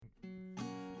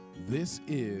This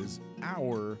is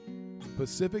our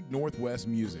Pacific Northwest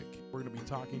Music. We're going to be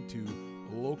talking to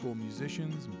local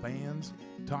musicians, bands,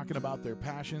 talking about their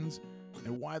passions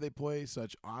and why they play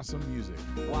such awesome music.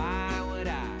 Why would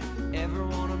I ever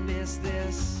want to miss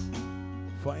this?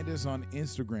 Find us on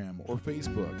Instagram or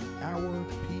Facebook, our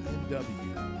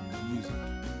PNW Music,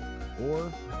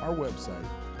 or our website,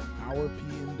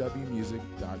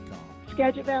 ourpnwmusic.com.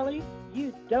 Skagit Valley,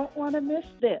 you don't want to miss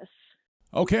this.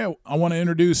 Okay, I want to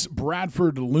introduce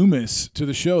Bradford Loomis to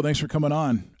the show. Thanks for coming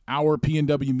on. Our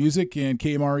PNW Music and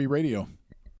KMRE Radio.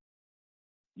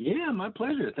 Yeah, my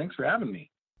pleasure. Thanks for having me.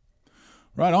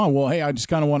 Right on. Well, hey, I just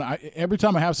kind of want to, every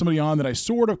time I have somebody on that I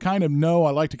sort of kind of know,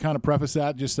 I like to kind of preface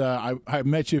that. Just I've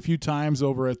met you a few times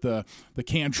over at the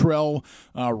Cantrell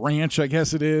Ranch, I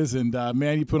guess it is. And,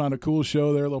 man, you put on a cool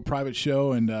show there, a little private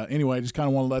show. And anyway, I just kind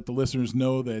of want to let the listeners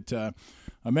know that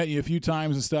I met you a few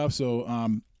times and stuff. So,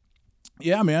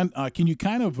 yeah, man, can you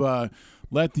kind of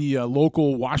let the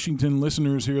local Washington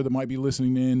listeners here that might be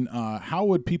listening in, how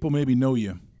would people maybe know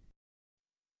you?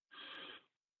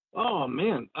 Oh,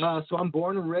 man. So I'm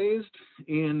born and raised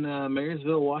in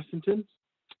Marysville, Washington,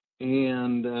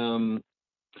 and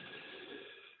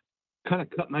kind of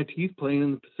cut my teeth playing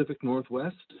in the Pacific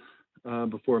Northwest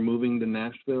before moving to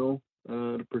Nashville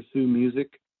to pursue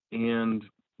music. And,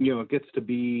 you know, it gets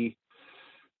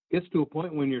to a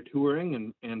point when you're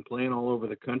touring and playing all over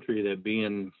the country that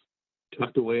being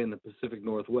tucked away in the Pacific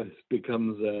Northwest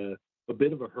becomes a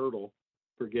bit of a hurdle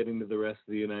for getting to the rest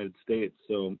of the United States.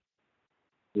 So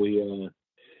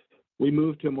we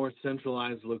moved to a more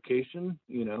centralized location,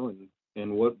 you know,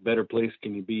 and what better place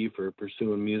can you be for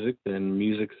pursuing music than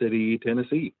Music City,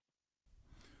 Tennessee?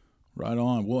 Right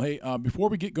on. Well, hey, before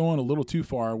we get going a little too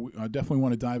far, I definitely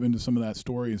want to dive into some of that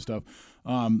story and stuff.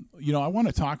 You know, I want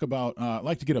to talk about, I'd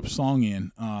like to get a song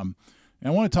in, and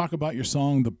I want to talk about your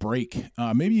song, The Break.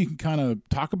 Maybe you can kind of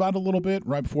talk about it a little bit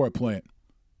right before I play it.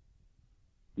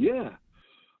 Yeah.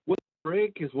 Well, The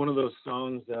Break is one of those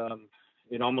songs,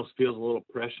 it almost feels a little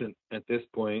prescient at this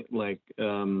point. Like,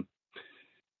 you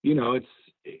know,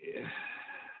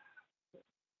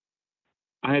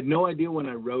 I had no idea when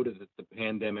I wrote it that the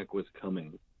pandemic was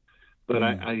coming, but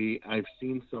I've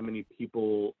seen so many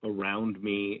people around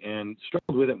me and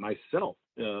struggled with it myself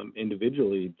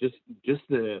individually. Just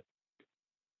the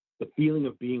feeling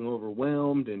of being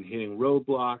overwhelmed and hitting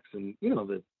roadblocks, and you know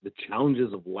the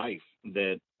challenges of life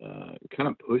that kind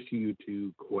of push you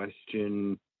to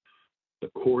question the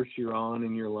course you're on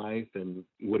in your life, and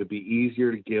would it be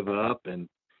easier to give up? And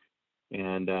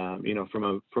you know,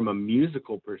 from a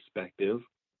musical perspective,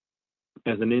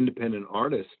 as an independent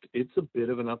artist, it's a bit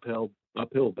of an uphill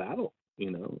battle.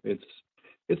 You know, it's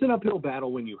an uphill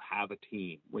battle when you have a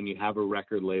team, when you have a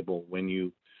record label, when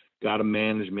you got a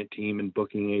management team and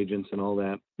booking agents and all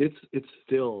that. It's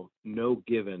still no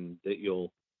given that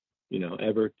you'll, you know,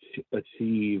 ever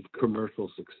achieve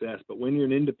commercial success. But when you're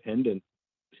an independent,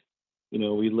 you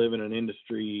know, we live in an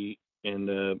industry and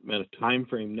a time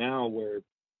frame now where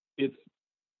it's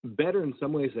better in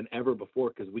some ways than ever before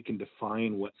because we can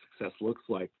define what success looks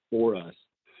like for us.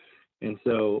 And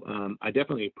so I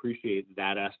definitely appreciate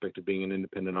that aspect of being an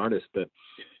independent artist, but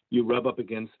you rub up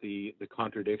against the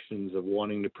contradictions of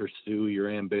wanting to pursue your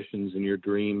ambitions and your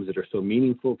dreams that are so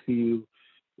meaningful to you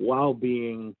while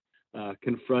being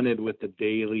confronted with the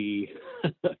daily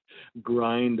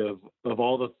grind of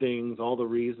all the things, all the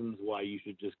reasons why you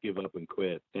should just give up and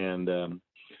quit. And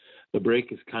The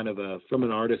Break is kind of from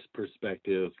an artist's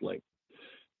perspective, like,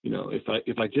 you know, if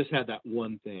I just had that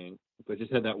one thing, if I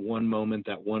just had that one moment,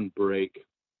 that one break,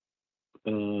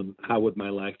 how would my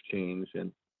life change?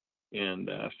 And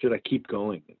should I keep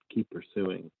going and keep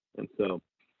pursuing? And so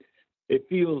it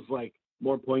feels like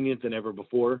more poignant than ever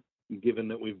before, given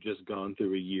that we've just gone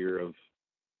through a year of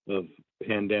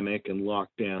pandemic and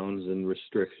lockdowns and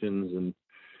restrictions, and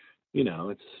you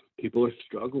know, people are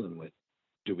struggling with,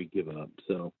 do we give up?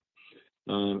 So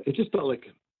it just felt like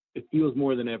it feels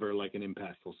more than ever like an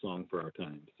impactful song for our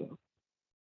time. So.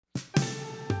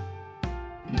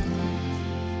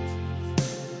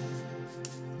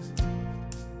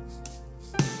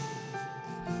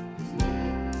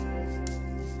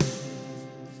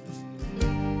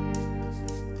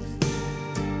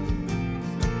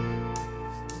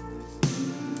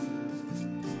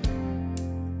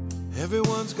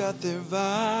 Everyone's got their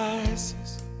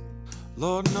vices.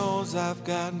 Lord knows I've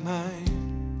got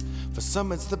mine. For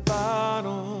some it's the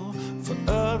bottle, for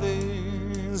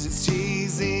others it's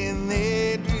chasing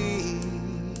their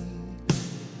dream.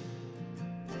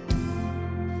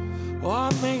 Oh,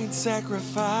 I made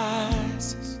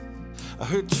sacrifices, I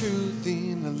heard truth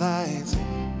in the lies.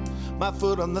 My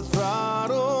foot on the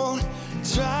throttle,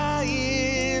 try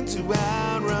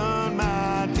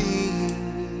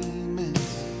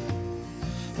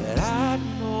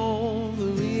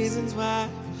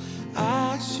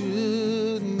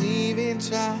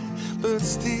but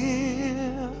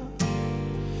still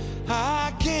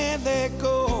I can't let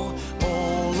go.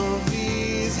 All of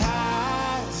these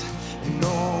highs and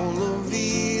all of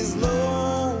these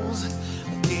lows,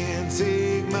 I can't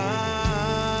take my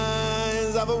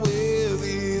eyes off of where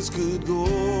this could go.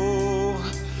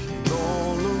 And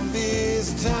all of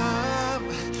this time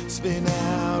spent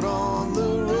out on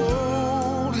the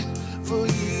road, for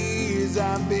years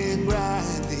I've been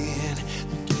grinding,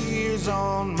 the gears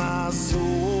on my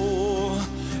soul.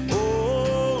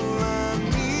 All I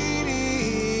need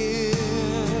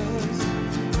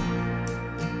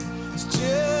is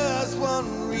just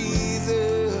one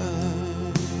reason.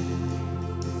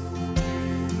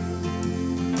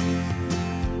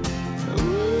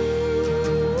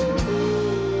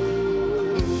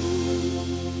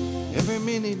 Every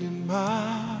minute in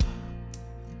my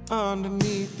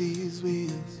underneath these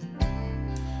wheels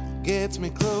gets me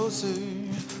closer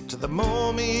to the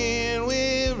moment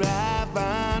where I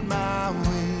find my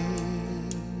way.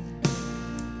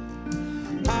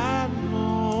 I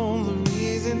know the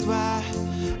reasons why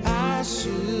I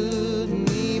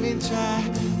shouldn't even try,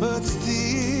 but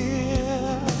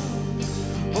still,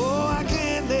 oh, I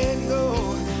can't let go.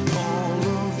 All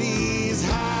of these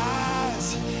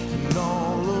highs and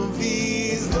all of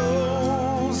these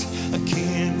lows, I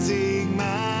can't take my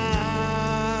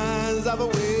eyes off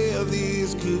of where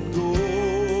this could go.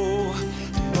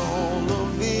 And all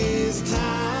of this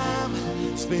time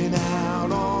spent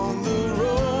out on the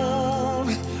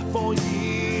road, for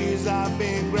years I've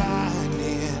been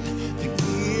grinding, the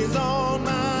gears on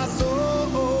my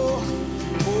soul.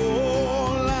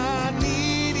 All I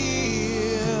need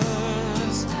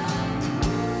is,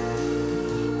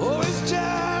 oh, it's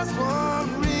just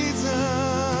one reason.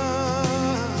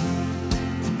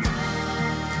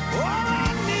 All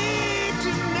I need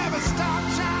to never stop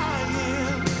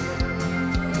trying,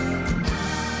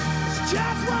 it's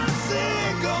just one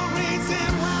single reason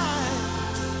why.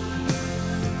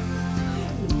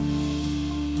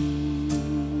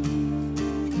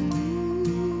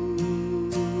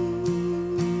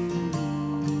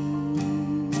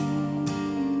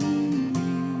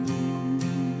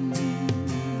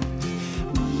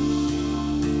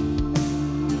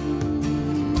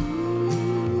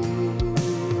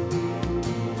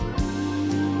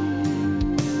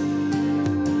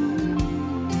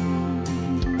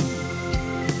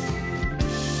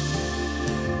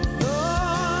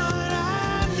 Lord,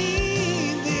 I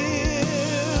need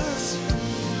this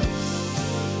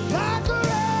like a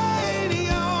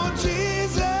radio,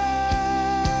 Jesus.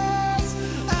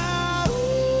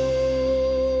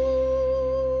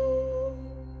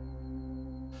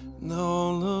 And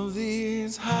all of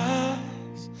these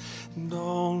highs and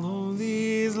all of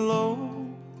these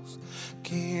lows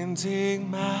can't take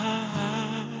my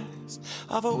eyes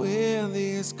off of where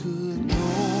this could go.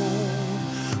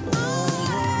 All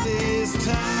of this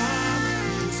time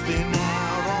spent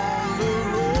out on the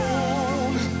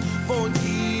road, for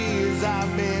years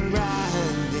I've been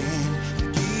grinding, the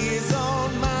gears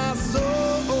on my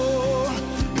soul.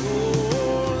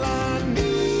 All I need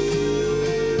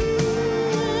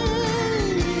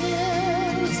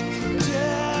is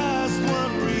just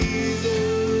one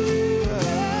reason.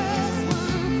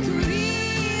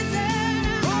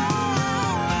 All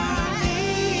I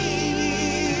need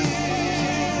is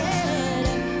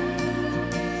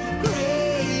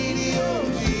radio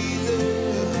Jesus.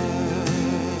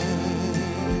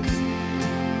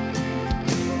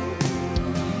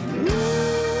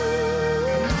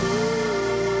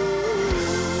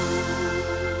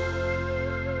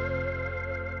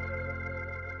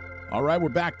 All right, we're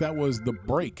back. That was The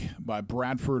Break by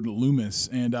Bradford Loomis.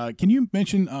 And can you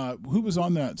mention who was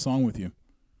on that song with you?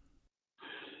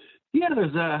 Yeah,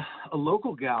 there's a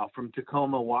local gal from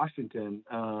Tacoma, Washington.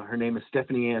 Her name is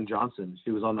Stephanie Ann Johnson.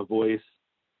 She was on The Voice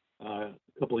a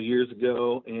couple of years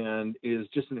ago and is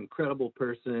just an incredible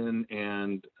person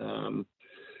and an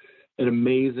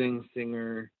amazing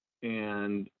singer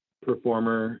and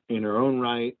performer in her own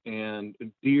right and a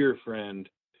dear friend.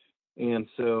 And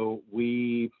so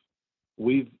we've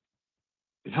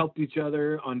helped each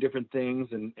other on different things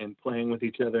and playing with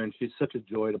each other. And she's such a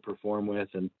joy to perform with.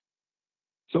 And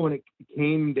so when it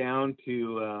came down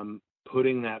to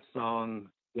putting that song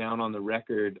down on the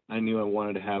record, I knew I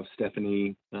wanted to have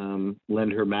Stephanie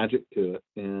lend her magic to it.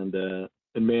 And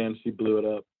man, she blew it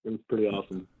up. It was pretty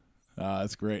awesome.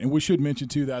 That's great. And we should mention,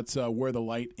 too, that's Where the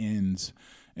Light Ends,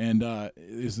 and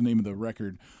is the name of the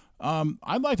record.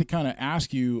 I'd like to kind of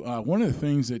ask you, one of the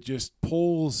things that just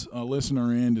pulls a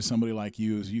listener into somebody like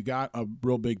you is you got a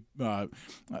real big a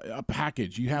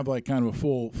package. You have like kind of a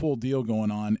full deal going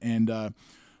on. And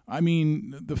I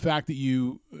mean, the fact that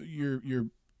you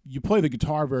play the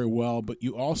guitar very well, but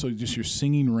you also just your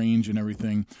singing range and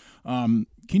everything. Can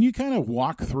you kind of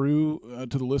walk through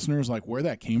to the listeners like where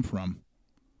that came from?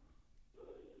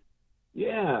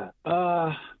 Yeah,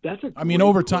 that's a. I mean, great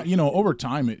over time, question. over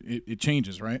time it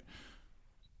changes, right?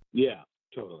 Yeah,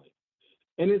 totally.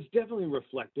 And it's definitely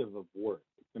reflective of work.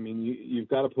 I mean, you've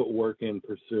got to put work in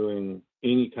pursuing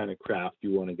any kind of craft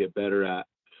you want to get better at.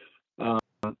 Um,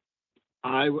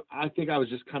 I think I was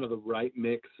just kind of the right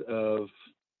mix of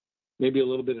maybe a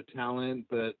little bit of talent,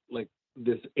 but like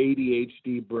this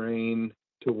ADHD brain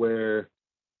to where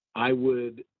I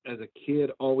would, as a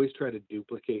kid, always try to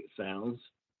duplicate sounds.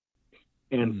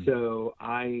 And so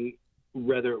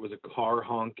whether it was a car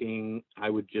honking, I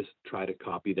would just try to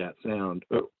copy that sound,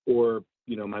 or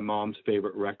my mom's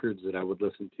favorite records that I would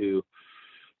listen to.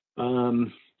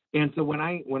 And so when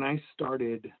I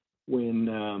started, when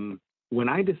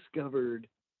I discovered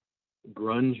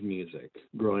grunge music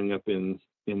growing up in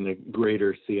the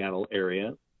greater Seattle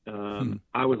area,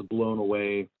 I was blown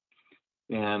away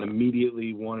and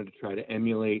immediately wanted to try to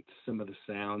emulate some of the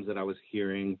sounds that I was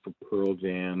hearing from Pearl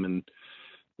Jam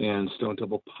and Stone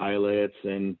Temple Pilots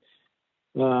and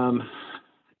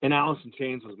Alice in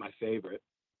Chains was my favorite.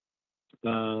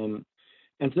 And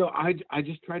so I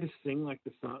just tried to sing like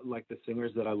the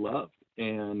singers that I loved.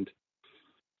 And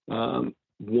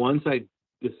once I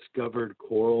discovered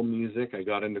choral music, I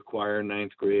got into choir in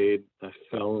ninth grade. I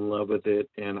fell in love with it,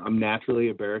 and I'm naturally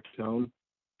a baritone.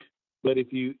 But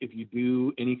if you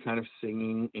do any kind of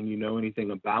singing and you know anything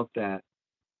about that,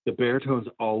 the baritone's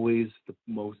always the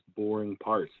most boring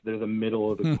parts. They're the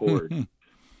middle of the chord.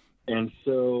 And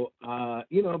so,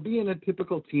 being a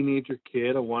typical teenager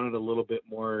kid, I wanted a little bit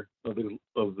more of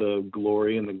the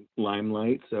glory and the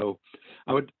limelight. So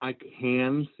I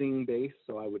can sing bass.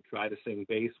 So I would try to sing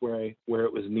bass where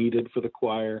it was needed for the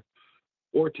choir,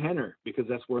 or tenor, because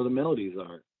that's where the melodies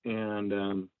are.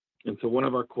 And so one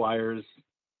of our choirs,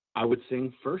 I would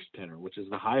sing first tenor, which is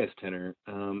the highest tenor.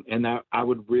 And that I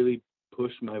would really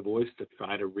push my voice to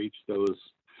try to reach those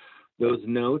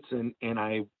notes. And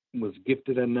I was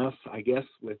gifted enough, I guess,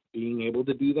 with being able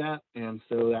to do that. And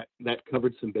so that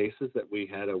covered some bases that we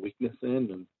had a weakness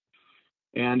in,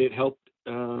 and it helped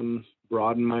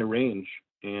broaden my range.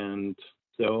 And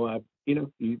so,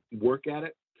 you work at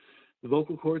it. The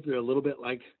vocal cords are a little bit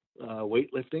like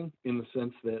weightlifting in the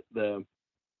sense that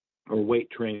or weight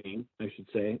training, I should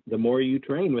say. The more you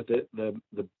train with it,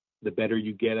 the better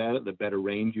you get at it, the better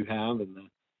range you have, and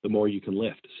the more you can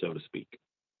lift, so to speak.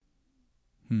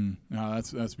 No,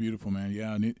 that's beautiful, man.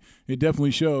 Yeah, and it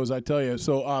definitely shows, I tell you.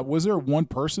 So was there one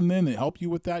person then that helped you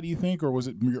with that, do you think, or was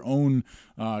it your own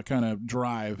kind of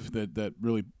drive that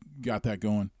really got that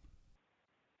going?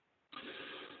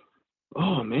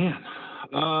 Oh, man.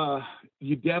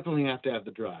 You definitely have to have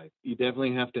the drive. You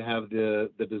definitely have to have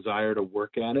the desire to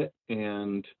work at it.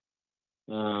 And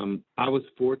I was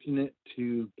fortunate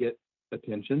to get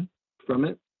attention from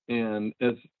it. And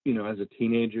as a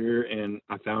teenager, and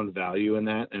I found value in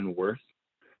that and worth.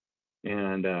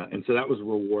 And so that was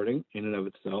rewarding in and of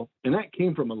itself. And that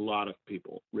came from a lot of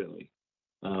people, really.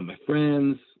 My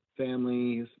friends,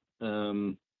 families,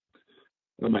 or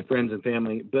my friends and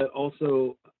family, but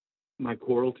also my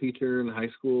choral teacher in high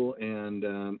school and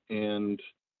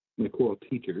my choral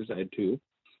teachers. I had two.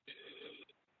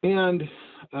 And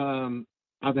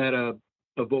I've had a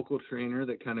vocal trainer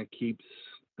that kind of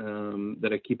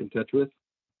that I keep in touch with.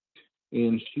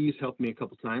 And she's helped me a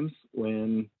couple times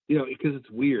when, because it's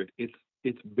weird.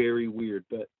 It's very weird,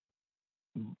 but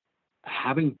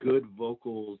having good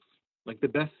vocals, like the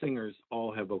best singers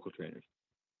all have vocal trainers.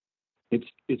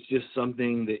 It's just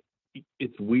something that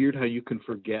it's weird how you can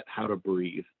forget how to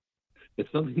breathe.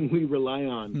 It's something we rely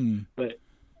on, but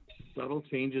subtle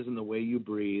changes in the way you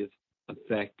breathe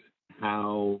affect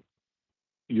how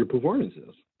your performance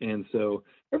is. And so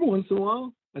every once in a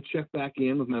while, I check back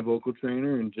in with my vocal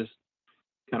trainer and just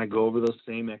kind of go over those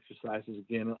same exercises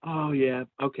again. Oh yeah,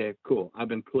 okay, cool. I've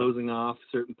been closing off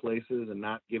certain places and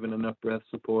not giving enough breath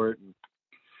support. And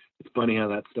it's funny how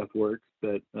that stuff works,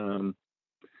 but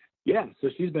so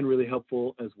she's been really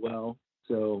helpful as well.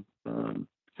 So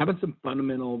having some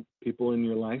fundamental people in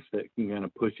your life that can kind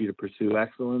of push you to pursue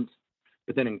excellence,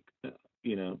 but then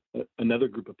another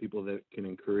group of people that can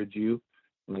encourage you,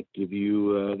 like give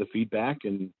you the feedback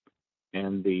and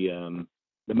the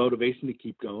motivation to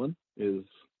keep going is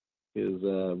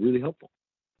really helpful.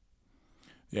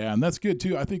 Yeah, and that's good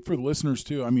too. I think for the listeners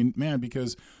too. I mean, man,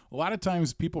 because a lot of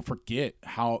times people forget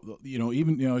how,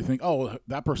 even, they think, oh,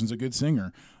 that person's a good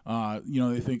singer.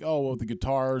 They think, oh, well, the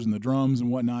guitars and the drums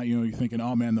and whatnot, you're thinking,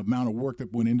 oh man, the amount of work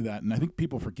that went into that. And I think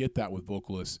people forget that with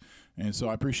vocalists. And so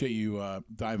I appreciate you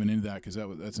diving into that, because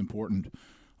that's important.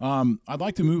 I'd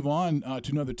like to move on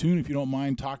to another tune, if you don't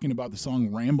mind talking about the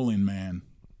song Ramblin' Man.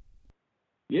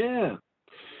 Yeah.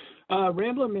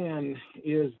 Ramblin' Man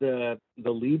is the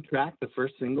lead track, the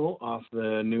first single off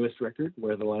the newest record,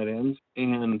 Where the Light Ends.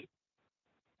 And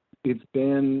it's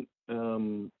been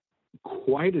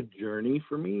quite a journey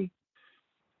for me.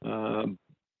 Born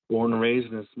and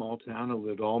raised in a small town. I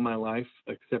lived all my life,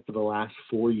 except for the last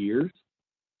 4 years,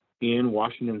 in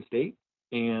Washington State.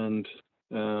 And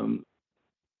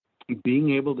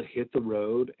being able to hit the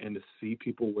road and to see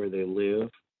people where they live.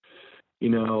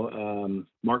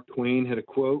 Mark Twain had a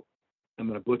quote. I'm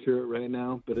going to butcher it right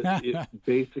now, but it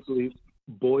basically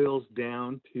boils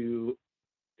down to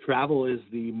travel is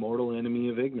the mortal enemy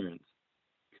of ignorance.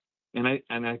 And I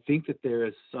think that there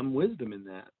is some wisdom in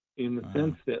that, in the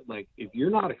sense that, like, if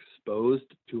you're not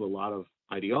exposed to a lot of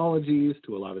ideologies,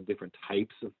 to a lot of different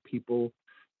types of people,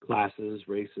 classes,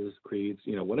 races, creeds,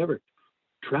 whatever,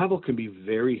 travel can be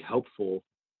very helpful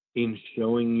in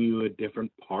showing you a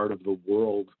different part of the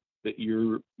world that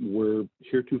were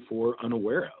heretofore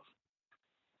unaware of.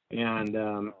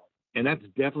 And that's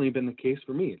definitely been the case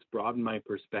for me. It's broadened my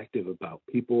perspective about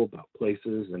people, about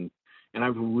places, and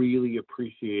I've really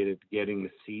appreciated getting to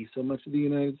see so much of the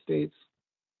United States.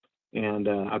 And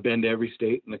I've been to every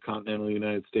state in the continental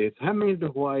United States. I haven't made it to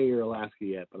Hawaii or Alaska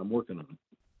yet, but I'm working on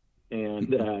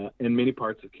it. And many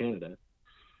parts of Canada.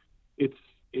 It's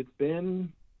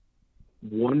been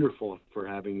wonderful for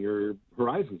having your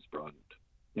horizons broadened.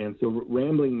 And so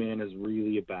Ramblin' Man is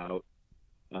really about,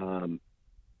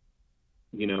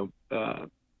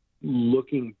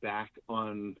 looking back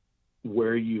on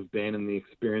where you've been and the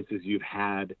experiences you've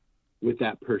had with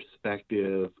that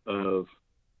perspective of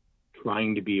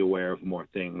trying to be aware of more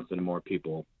things and more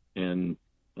people, and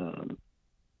how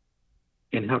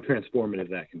transformative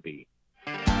that can be.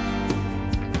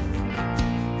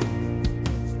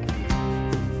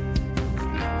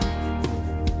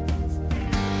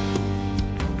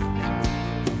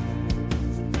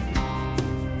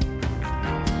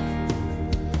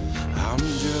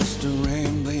 Just a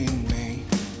rambling man,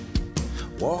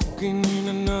 walking in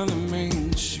another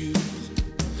man's shoes,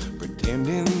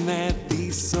 pretending that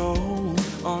these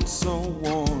souls aren't so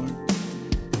worn.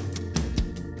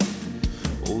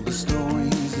 Oh, the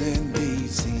stories that they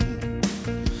sing,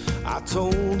 I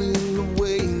told in the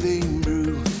way they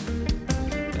bruise,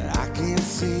 that I can't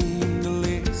seem to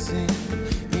listen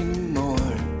anymore.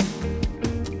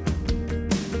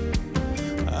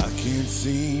 I can't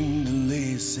seem to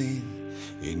listen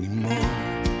anymore.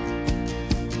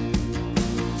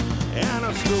 And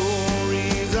our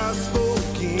stories are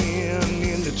spoken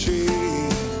in the tree,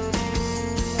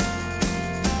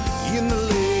 in the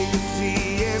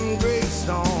legacy and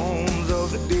gravestones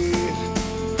of the dead,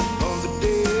 of the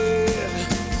dead.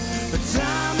 The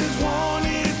time is worn,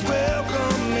 it's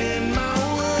welcome in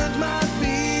my words.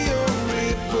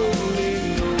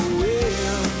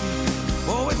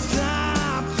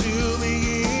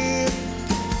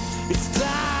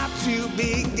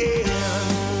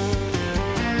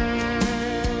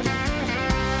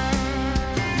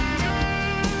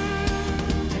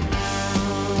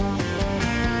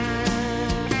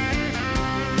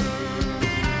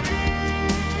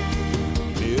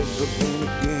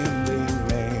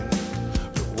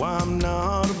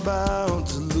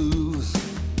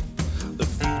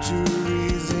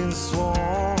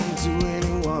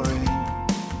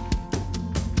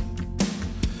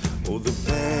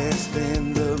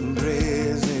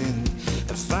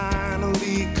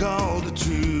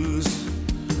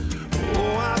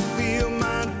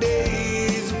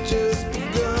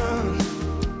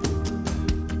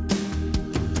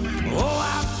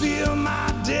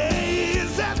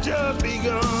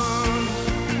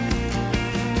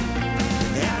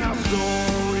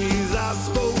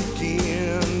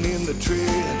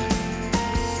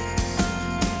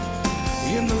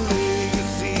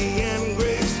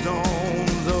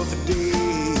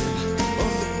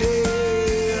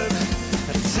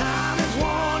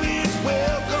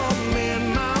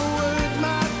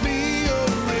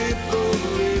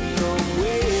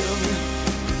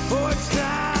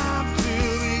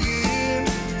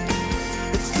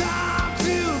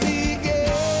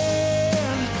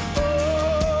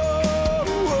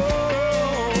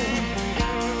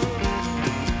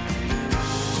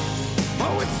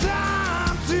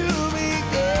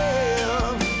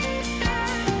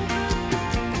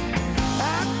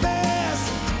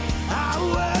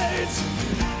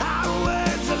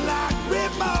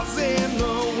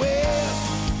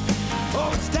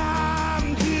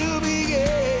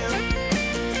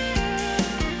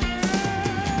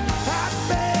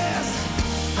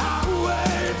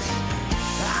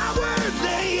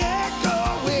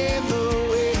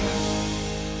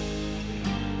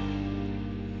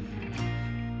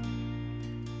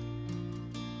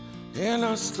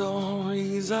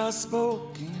 stories are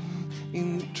spoken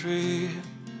in the tread,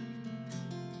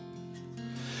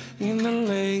 in the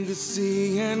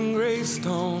legacy and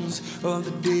gravestones of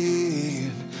the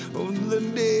dead, of the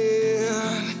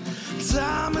dead.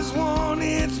 Time has worn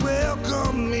its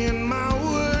welcome, and my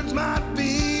words might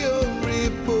be a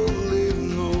ripple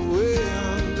in the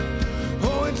wind.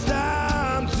 Oh, it's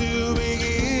time to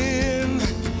begin.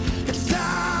 It's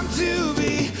time to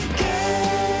begin.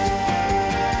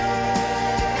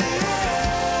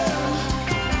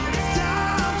 It's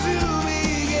time to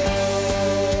begin.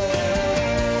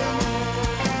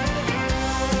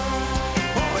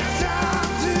 Oh, it's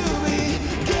time to begin.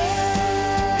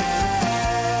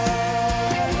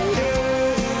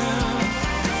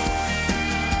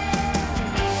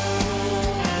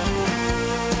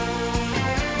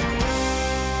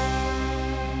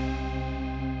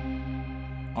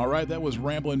 All right, that was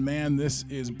Ramblin' Man. This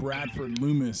is Bradford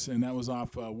Loomis, and that was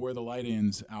off Where the Light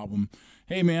Ends album.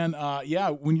 Hey, man, yeah,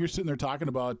 when you're sitting there talking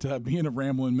about being a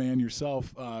Ramblin' Man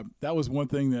yourself, that was one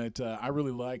thing that I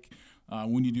really like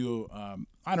when you do.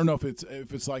 I don't know if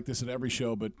it's like this at every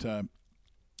show, but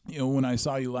you know, when I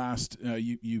saw you last,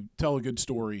 you tell a good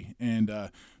story, and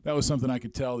that was something I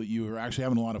could tell that you were actually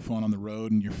having a lot of fun on the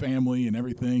road and your family and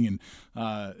everything. And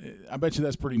I bet you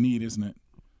that's pretty neat, isn't it?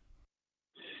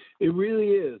 It really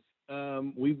is.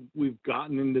 We've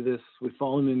gotten into this. We've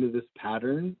fallen into this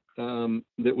pattern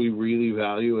that we really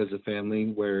value as a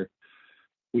family, where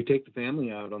we take the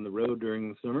family out on the road during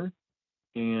the summer,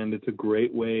 and it's a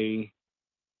great way.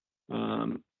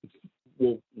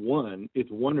 Well, one, it's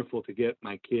wonderful to get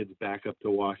my kids back up to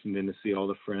Washington to see all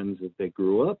the friends that they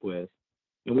grew up with,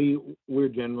 and we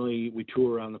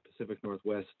tour around the Pacific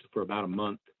Northwest for about a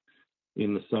month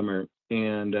in the summer.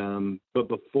 And but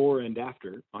before and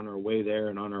after, on our way there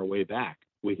and on our way back,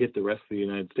 we hit the rest of the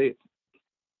United States.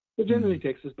 It generally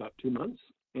takes us about 2 months,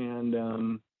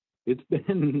 and it's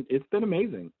been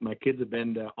amazing. My kids have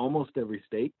been to almost every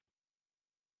state.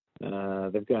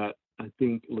 They've got, I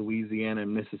think, Louisiana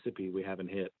and Mississippi we haven't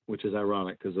hit, which is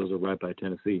ironic because those are right by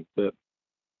Tennessee. But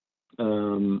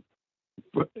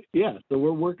yeah, so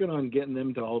we're working on getting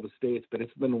them to all the states. But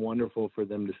it's been wonderful for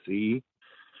them to see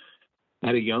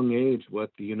at a young age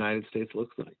what the United States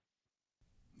looks like.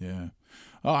 Yeah.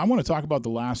 I want to talk about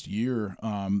the last year.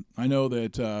 I know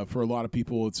that for a lot of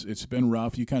people, it's been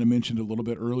rough. You kind of mentioned it a little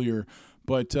bit earlier,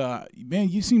 but man,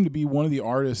 you seem to be one of the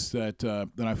artists that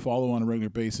I follow on a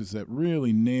regular basis that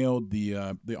really nailed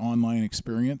the online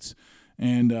experience.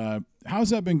 And how's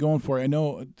that been going for you? I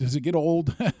know, does it get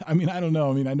old? I mean, I don't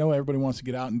know. I mean, I know everybody wants to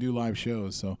get out and do live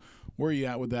shows. So where are you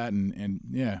at with that? And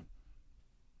yeah.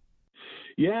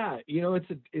 Yeah, you know,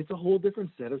 it's a whole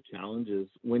different set of challenges.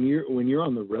 When you're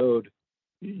on the road,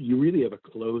 you really have a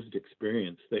closed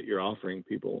experience that you're offering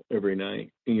people every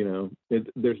night. You know,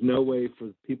 there's no way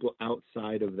for people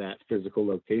outside of that physical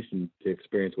location to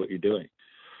experience what you're doing.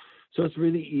 So it's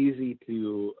really easy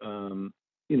to,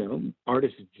 you know,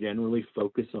 artists generally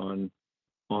focus on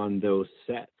those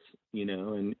sets, you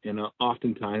know, and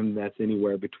oftentimes that's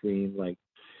anywhere between like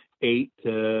 8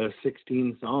 to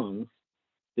 16 songs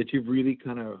that you've really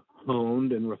kind of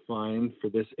honed and refined for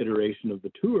this iteration of the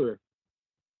tour.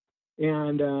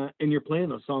 And you're playing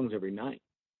those songs every night.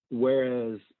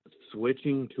 Whereas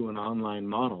switching to an online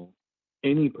model,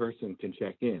 any person can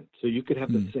check in. So you could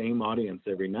have the same audience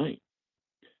every night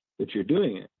that you're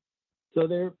doing it. So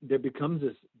there becomes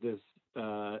this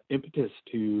impetus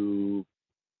to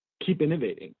keep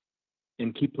innovating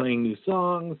and keep playing new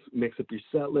songs, mix up your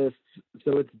set lists.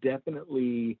 So it's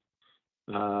definitely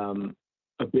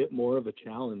a bit more of a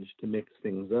challenge to mix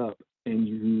things up, and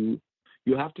you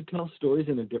have to tell stories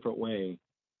in a different way.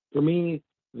 For me,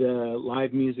 the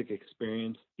live music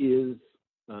experience is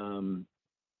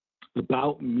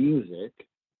about music,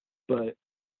 but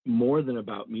more than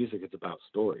about music, it's about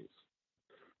stories.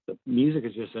 The music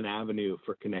is just an avenue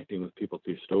for connecting with people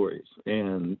through stories.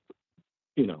 And,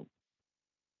 you know,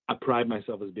 I pride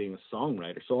myself as being a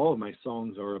songwriter, so all of my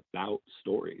songs are about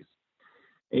stories.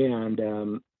 And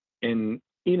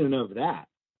in and of that,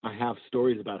 I have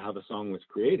stories about how the song was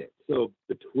created. So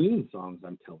between songs,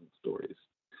 I'm telling stories.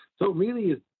 So it really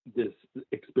is this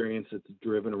experience that's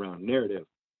driven around narrative.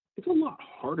 It's a lot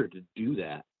harder to do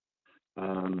that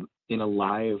in a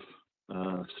live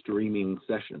streaming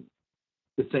session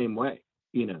the same way,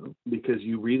 you know, because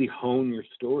you really hone your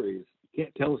stories. You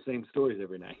can't tell the same stories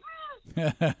every night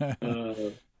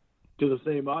to the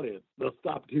same audience. They'll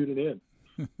stop tuning in.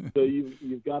 So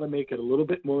you've got to make it a little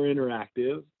bit more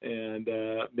interactive, and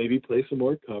maybe play some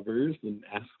more covers and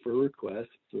ask for requests.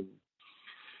 And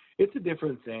it's a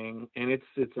different thing, and it's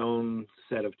its own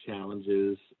set of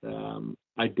challenges.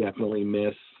 I definitely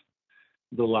miss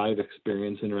the live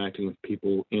experience, interacting with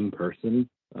people in person.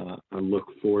 I look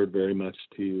forward very much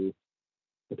to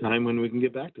a time when we can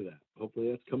get back to that. Hopefully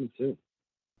that's coming soon.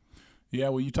 Yeah,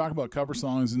 well, you talk about cover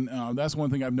songs, and that's one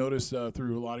thing I've noticed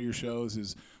through a lot of your shows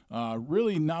is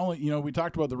really not only, we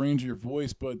talked about the range of your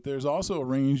voice, but there's also a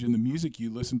range in the music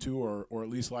you listen to or at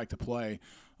least like to play.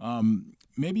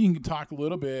 Maybe you can talk a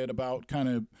little bit about kind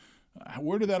of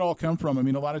where did that all come from? I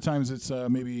mean, a lot of times it's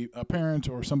maybe a parent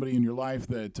or somebody in your life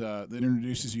that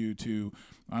introduces you to,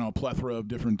 I don't know, a plethora of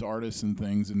different artists and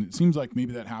things, and it seems like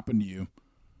maybe that happened to you.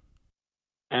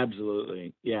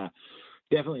 Absolutely. Yeah,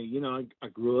 definitely. I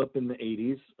grew up in the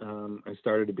 80s. I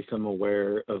started to become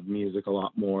aware of music a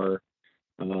lot more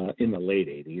in the late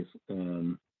 80s.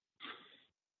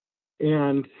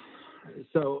 And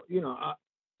so,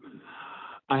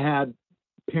 I had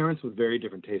parents with very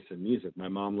different tastes in music. My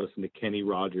mom listened to Kenny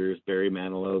Rogers, Barry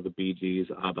Manilow, the Bee Gees,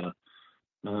 ABBA.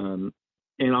 And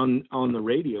on the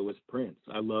radio was Prince.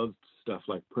 I loved stuff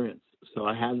like Prince. So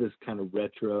I had this kind of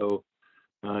retro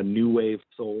new wave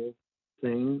soul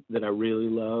thing that I really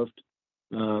loved.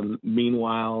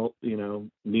 Meanwhile,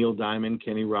 Neil Diamond,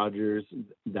 Kenny Rogers,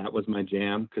 that was my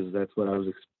jam because that's what I was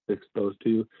exposed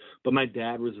to. But my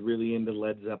dad was really into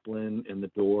Led Zeppelin and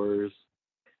the Doors.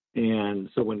 And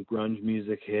so when grunge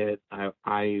music hit,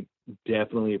 I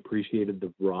definitely appreciated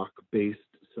the rock-based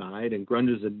side. And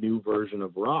grunge is a new version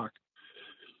of rock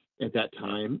at that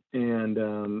time.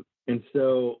 And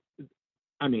so,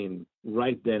 I mean,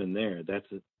 right then and there,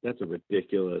 that's a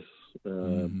ridiculous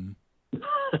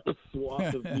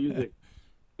swath of music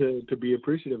to be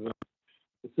appreciative of.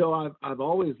 So I've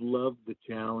always loved the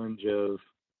challenge of,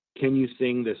 can you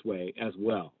sing this way as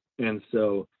well? And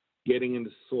so getting into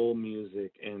soul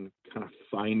music and kind of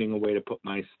finding a way to put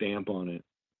my stamp on it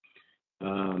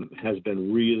has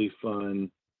been really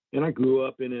fun. And I grew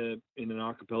up in an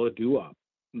a cappella doo-wop.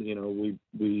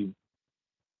 We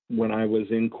when I was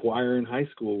in choir in high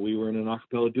school, we were in an a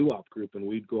cappella doo-wop group, and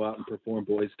we'd go out and perform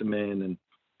Boys to Men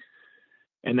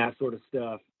and that sort of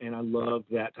stuff. And I love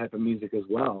that type of music as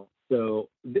well. So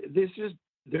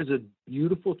there's a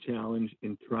beautiful challenge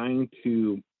in trying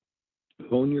to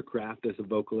hone your craft as a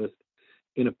vocalist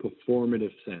in a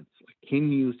performative sense. Like,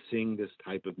 can you sing this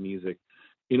type of music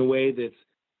in a way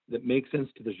that makes sense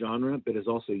to the genre, but is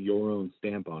also your own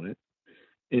stamp on it?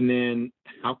 And then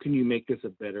how can you make this a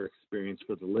better experience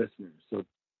for the listeners? So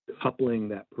coupling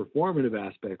that performative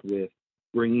aspect with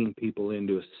bringing people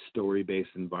into a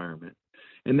story-based environment.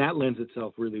 And that lends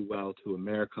itself really well to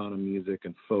Americana music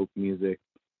and folk music.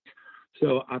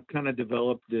 So I've kind of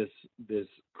developed this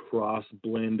cross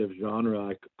blend of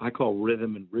genre I call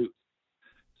rhythm and roots.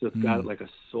 So it's got like a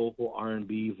soulful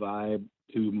R&B vibe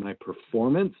to my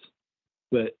performance,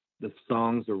 but the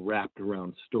songs are wrapped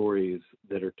around stories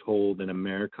that are told in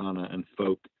Americana and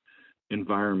folk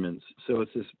environments. So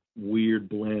it's this weird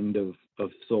blend of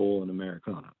soul and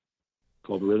Americana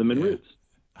called rhythm and roots.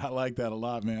 I like that a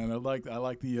lot, man. I like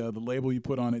the label you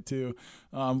put on it too.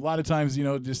 A lot of times,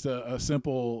 just a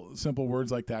simple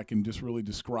words like that can just really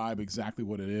describe exactly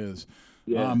what it is.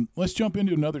 Yeah. Let's jump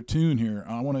into another tune here.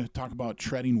 I want to talk about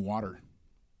Treading Water.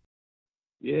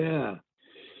 Yeah.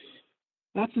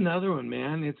 That's another one,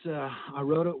 man. It's I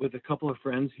wrote it with a couple of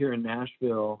friends here in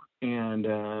Nashville, and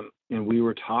we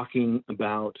were talking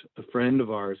about a friend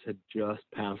of ours had just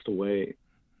passed away,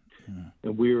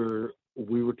 and we were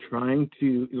trying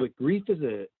to, like, grief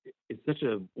it's such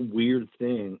a weird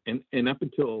thing, and up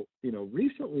until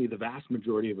recently, the vast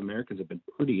majority of Americans have been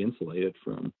pretty insulated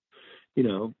from,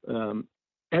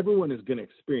 everyone is going to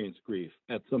experience grief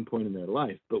at some point in their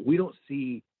life, but we don't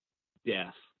see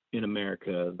death in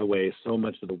America the way so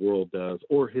much of the world does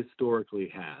or historically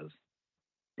has.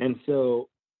 And so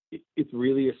it's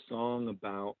really a song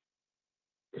about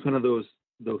kind of those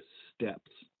steps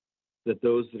that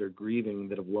those that are grieving,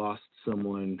 that have lost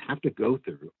someone, have to go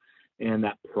through, and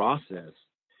that process.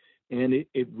 And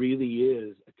it really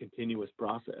is a continuous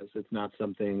process. It's not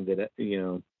something that,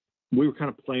 we were kind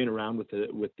of playing around with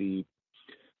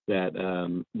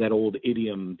that old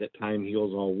idiom that time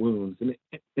heals all wounds,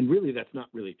 and really that's not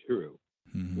really true.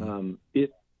 Mm-hmm.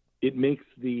 It makes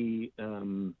the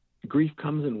grief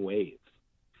comes in waves,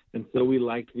 and so we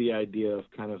liked the idea of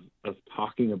kind of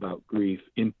talking about grief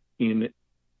in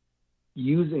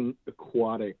using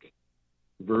aquatic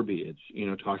verbiage,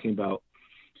 talking about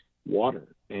water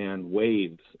and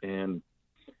waves and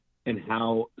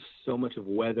how so much of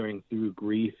weathering through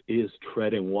grief is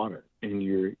treading water, and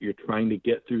you're trying to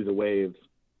get through the waves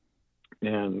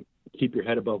and keep your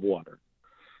head above water.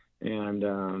 And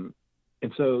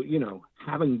And so,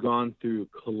 having gone through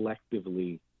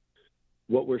collectively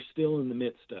what we're still in the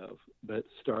midst of, but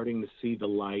starting to see the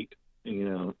light,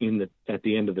 at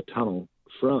the end of the tunnel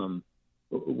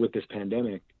with this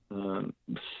pandemic,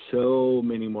 so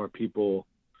many more people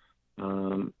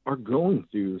are going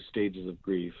through stages of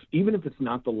grief, even if it's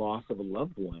not the loss of a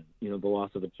loved one, the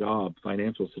loss of a job,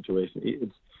 financial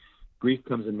situation. Grief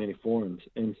comes in many forms.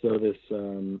 And so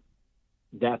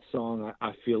that song,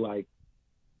 I feel like,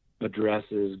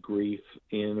 addresses grief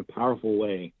in a powerful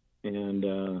way. And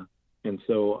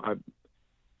so I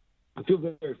feel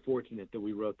very fortunate that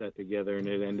we wrote that together, and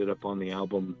it ended up on the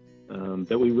album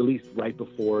that we released right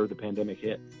before the pandemic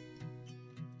hit.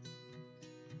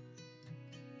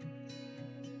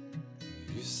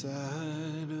 Your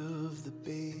side of the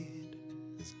bed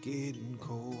is getting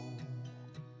cold,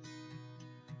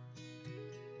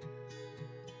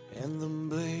 and the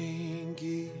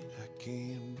blanket I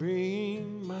can't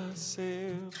bring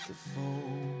myself to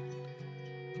fold.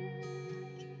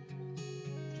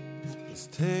 It's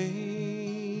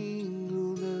tangled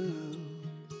up,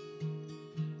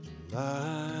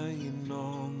 lying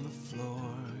on the floor.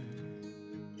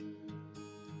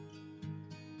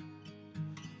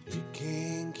 You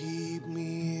can't keep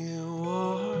me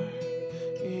warm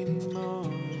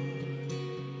anymore.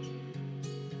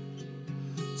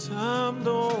 Time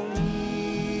don't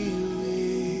heal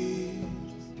this,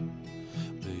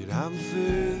 but I'm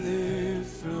further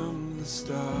from the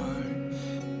start.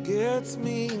 Gets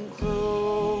me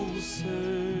closer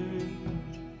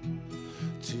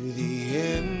to the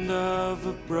end of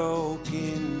a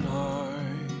broken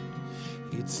heart.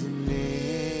 It's an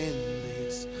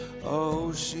endless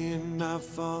ocean I'm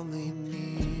falling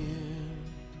in.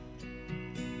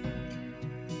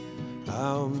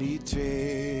 I'll be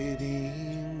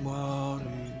treading water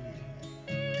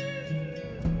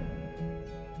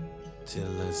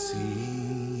till I see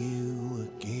you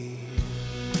again.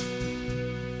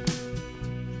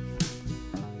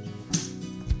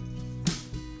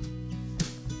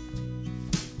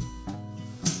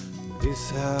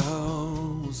 This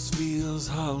house feels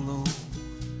hollow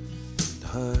and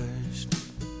hushed.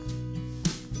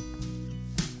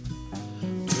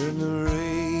 Turn the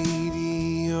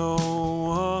radio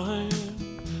on,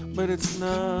 but it's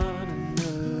not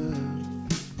enough.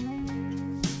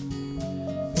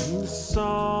 And the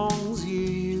songs you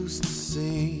used to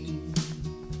sing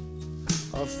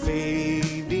are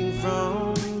fading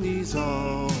from these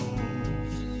halls.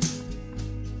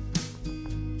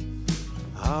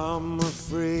 I'm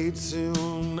afraid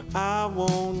soon I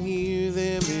won't hear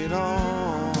them at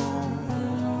all.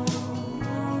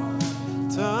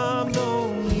 Time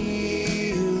don't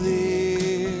heal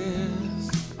this,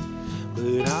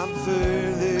 but I'm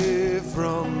further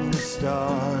from the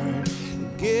start.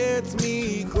 It gets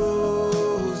me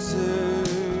closer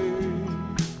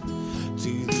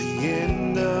to the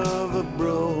end of a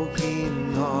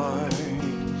broken heart.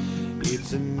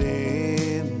 It's an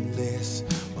endless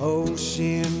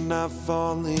ocean I've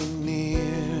fallen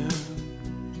in.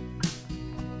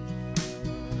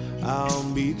 I'll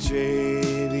be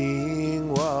treading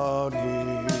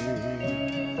water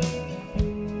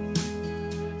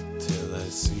till I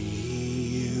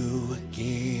see you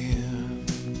again.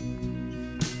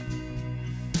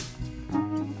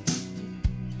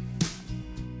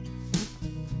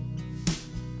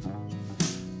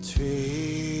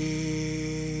 Treading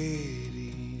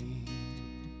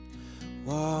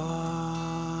water,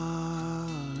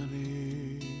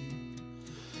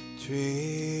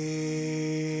 treading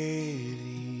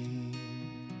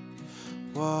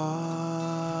water,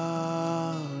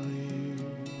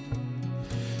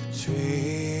 treading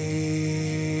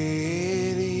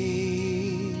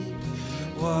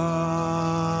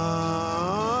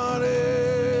water,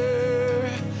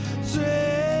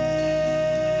 treading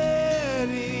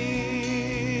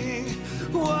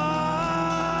water.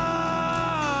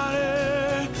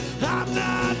 I'm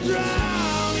not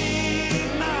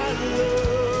drowning, my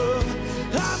love.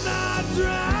 I'm not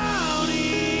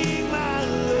drowning, my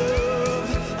love.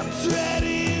 I'm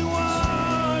treading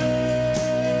water,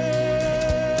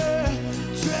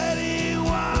 treading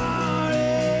water.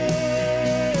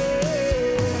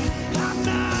 I'm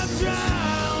not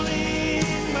drowning,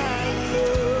 my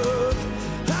love.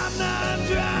 I'm not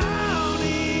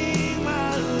drowning,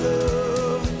 my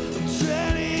love. I'm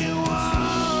treading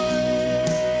water,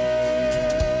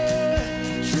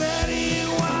 treading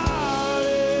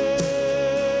water,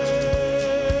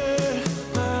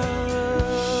 my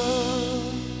love.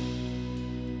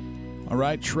 All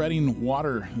right, Treading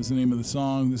Water is the name of the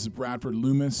song. This is Bradford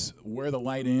Loomis. Where the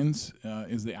Light Ends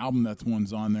is the album that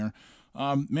one's on there.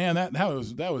 Man,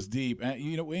 that was deep.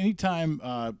 You know, anytime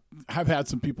I've had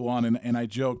some people on, and I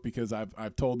joke because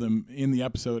I've told them in the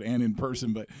episode and in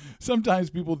person, but sometimes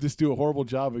people just do a horrible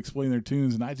job of explaining their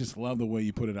tunes, and I just love the way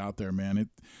you put it out there, man.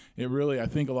 It really, I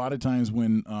think a lot of times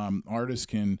when artists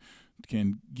can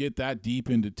get that deep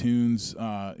into tunes,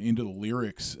 into the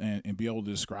lyrics, and be able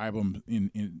to describe them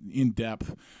in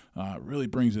depth, really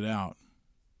brings it out.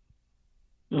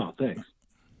 Oh, thanks.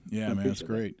 Yeah, man, it's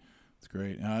great. It's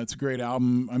great. It's a great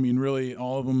album. I mean, really,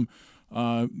 all of them.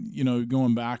 You know,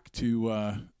 going back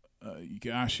to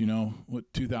gosh, you know, what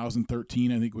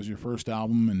 2013 I think was your first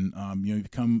album, and you know,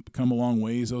 you've come a long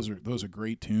ways. Those are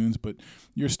great tunes, but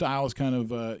your style has kind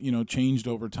of you know, changed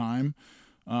over time.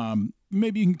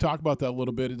 Maybe you can talk about that a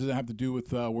little bit. Does it have to do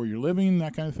with where you're living,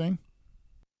 that kind of thing?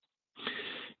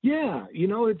 Yeah, you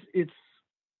know, it's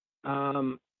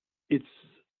I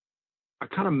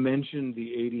kind of mentioned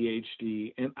the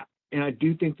ADHD, and I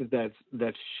do think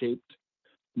that's shaped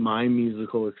my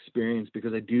musical experience,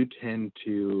 because I do tend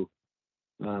to.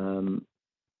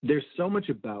 There's so much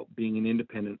about being an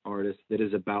independent artist that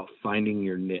is about finding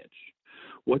your niche.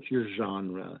 What's your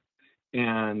genre?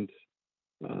 And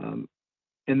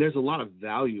there's a lot of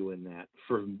value in that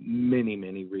for many,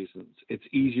 many reasons. It's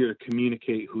easier to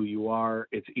communicate who you are.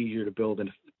 It's easier to build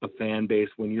a fan base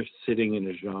when you're sitting in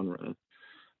a genre.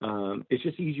 It's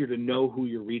just easier to know who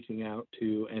you're reaching out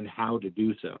to and how to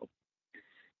do so.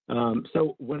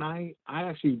 So when I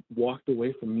actually walked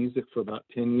away from music for about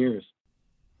 10 years,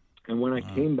 and when I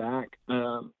came back,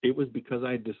 it was because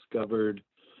I discovered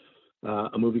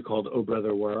a movie called Oh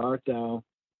Brother, Where Art Thou?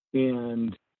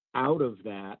 And out of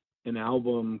that, an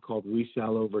album called We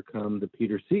Shall Overcome, the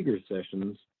Peter Seeger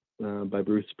Sessions by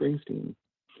Bruce Springsteen.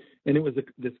 And it was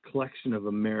this collection of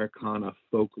Americana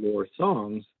folklore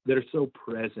songs that are so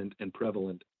present and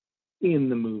prevalent in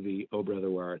the movie Oh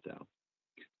Brother, Where Art Thou?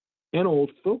 And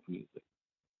old folk music.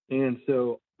 And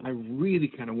so I really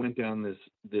kind of went down this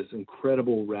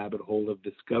incredible rabbit hole of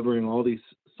discovering all these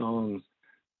songs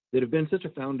that have been such a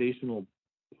foundational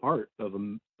part of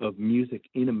music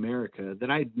in America that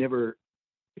I'd never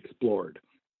explored.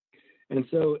 And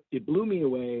so it blew me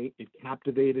away. It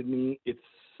captivated me. It's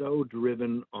so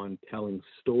driven on telling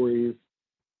stories,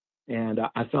 and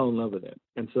I fell in love with it.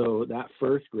 And so that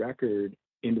first record,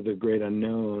 Into the Great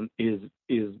Unknown, is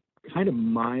kind of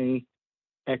my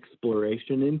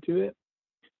exploration into it,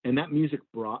 and that music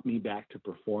brought me back to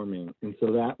performing, and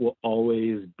so that will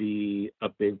always be a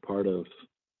big part of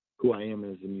who I am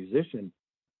as a musician.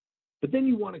 But then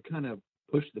you want to kind of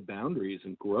push the boundaries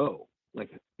and grow.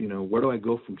 Like, you know, where do I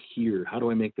go from here? How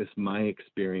do I make this my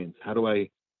experience? How do I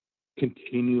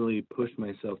continually push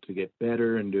myself to get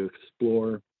better and to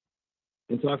explore?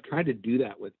 And so I've tried to do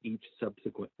that with each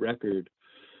subsequent record,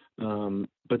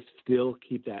 but still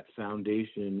keep that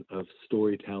foundation of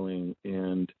storytelling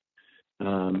and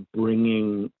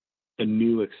bringing a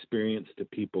new experience to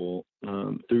people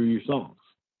through your songs.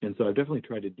 And so I've definitely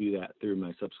tried to do that through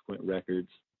my subsequent records.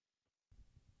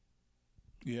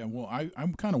 Yeah, well,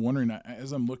 I'm kind of wondering,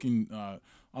 as I'm looking,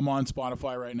 I'm on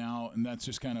Spotify right now, and that's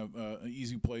just kind of an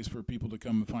easy place for people to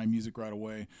come and find music right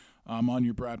away. I'm on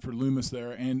your Bradford Loomis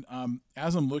there, and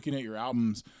as I'm looking at your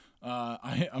albums,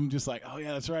 I'm just like, oh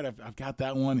yeah, that's right, I've got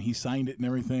that one. He signed it and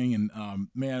everything, and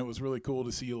man, it was really cool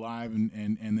to see you live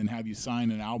and then have you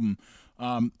sign an album.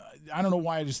 I don't know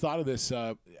why I just thought of this.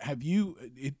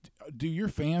 Do your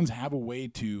fans have a way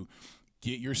to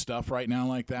get your stuff right now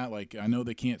like that? Like, I know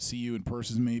they can't see you in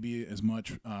person maybe as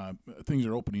much. Things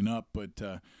are opening up, but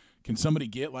can somebody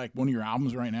get like one of your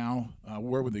albums right now?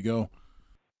 Where would they go?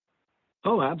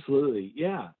 Oh, absolutely.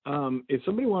 Yeah. If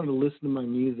somebody wanted to listen to my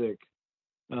music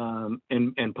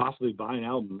and possibly buy an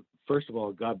album, first of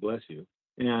all, God bless you.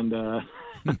 And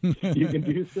you can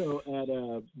do so at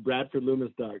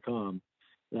bradfordloomis.com.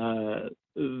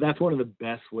 That's one of the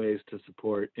best ways to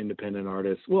support independent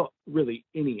artists. Well, really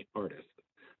any artist,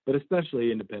 but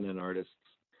especially independent artists,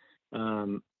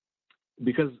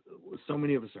 because so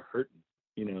many of us are hurting,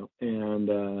 you know, and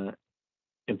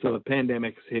so the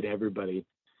pandemic's hit everybody.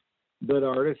 But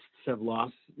artists have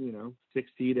lost, you know,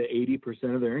 60 to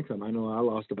 80% of their income. I know I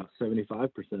lost about 75%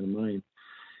 of mine.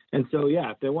 And so,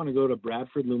 yeah, if they want to go to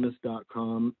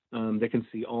bradfordloomis.com, they can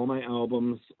see all my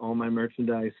albums, all my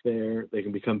merchandise there. They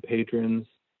can become patrons.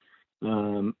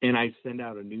 And I send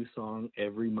out a new song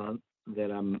every month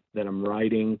that I'm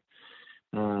writing.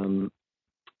 And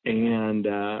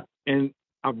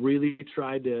I've really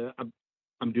tried to,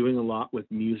 I'm doing a lot with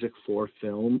music for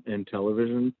film and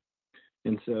television.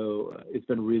 And so it's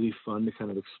been really fun to kind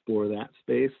of explore that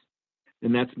space.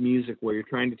 And that's music where you're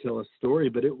trying to tell a story,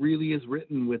 but it really is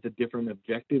written with a different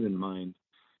objective in mind.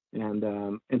 And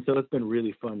so it's been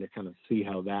really fun to kind of see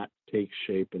how that takes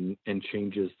shape and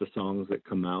changes the songs that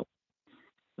come out.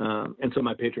 And so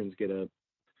my patrons get a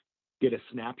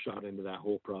snapshot into that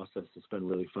whole process. It's been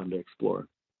really fun to explore.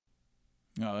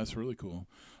 Oh, that's really cool.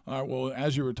 All right. Well,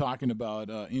 as you were talking about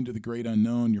Into the Great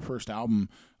Unknown, your first album,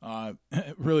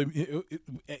 really,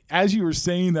 as you were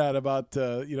saying that about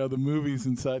the movies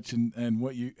and such, and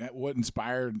what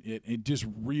inspired it, it just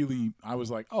really, I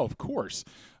was like, oh, of course.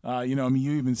 You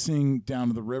you even sing Down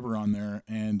to the River on there,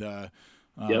 and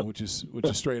Yep. which is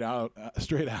straight out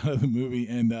of the movie.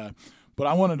 And but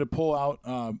I wanted to pull out.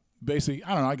 Basically,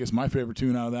 I don't know, I guess my favorite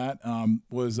tune out of that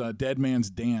was Dead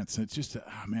Man's Dance. It's just,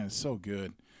 man, it's so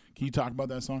good. Can you talk about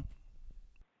that song?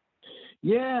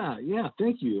 Yeah,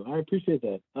 thank you. I appreciate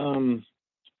that.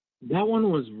 That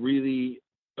one was really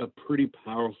a pretty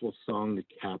powerful song to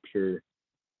capture.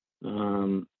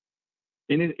 And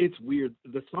it's weird.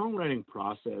 The songwriting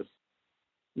process,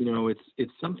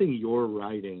 it's something you're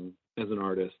writing as an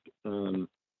artist.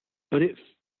 But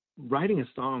writing a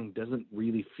song doesn't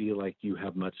really feel like you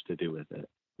have much to do with it.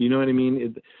 You know what I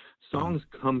mean? Songs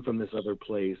come from this other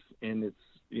place, and it's,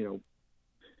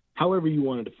 however you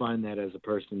want to define that as a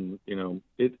person,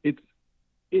 it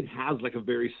has like a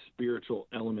very spiritual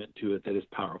element to it that is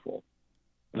powerful.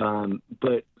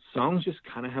 But songs just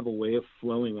kind of have a way of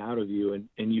flowing out of you,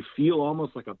 and you feel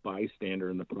almost like a bystander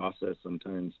in the process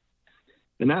sometimes.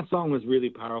 And that song was really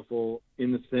powerful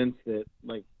in the sense that,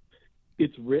 like,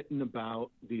 it's written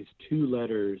about these two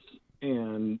letters,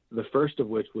 and the first of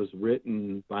which was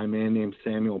written by a man named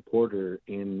Samuel Porter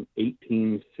in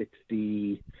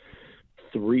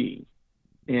 1863.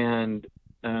 And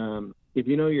if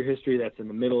you know your history, that's in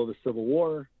the middle of the Civil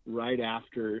War, right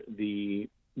after the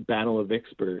Battle of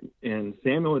Vicksburg. And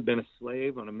Samuel had been a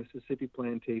slave on a Mississippi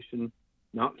plantation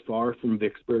not far from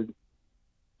Vicksburg.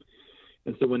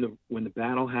 And so when the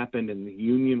battle happened and the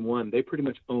Union won, they pretty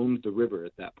much owned the river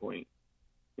at that point.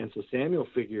 And so Samuel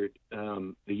figured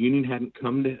the Union hadn't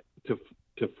come to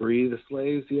free the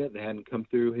slaves yet. They hadn't come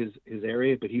through his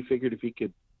area, but he figured if he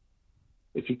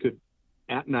could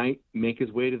at night make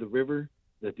his way to the river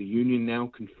that the Union now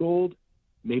controlled,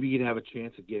 maybe he'd have a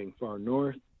chance of getting far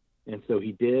north. And so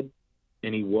he did,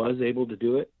 and he was able to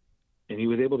do it. And he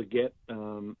was able to get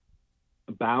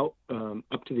about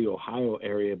up to the Ohio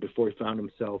area before he found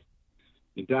himself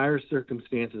in dire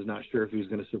circumstances, not sure if he was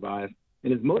going to survive.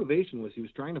 And his motivation was he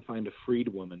was trying to find a freed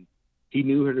woman. He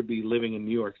knew her to be living in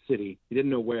New York City. He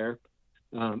didn't know where.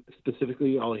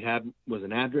 Specifically, all he had was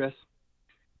an address.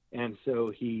 And so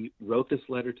he wrote this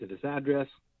letter to this address,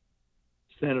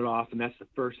 sent it off, and that's the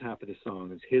first half of the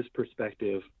song, is his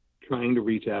perspective trying to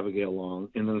reach Abigail Long.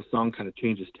 And then the song kind of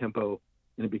changes tempo,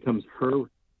 and it becomes her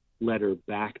letter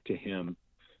back to him.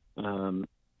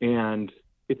 And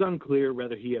it's unclear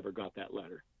whether he ever got that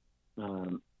letter.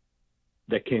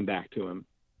 That came back to him,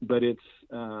 but it's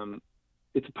a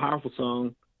powerful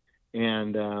song,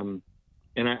 and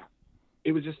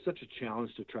it was just such a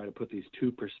challenge to try to put these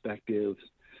two perspectives.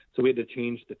 So we had to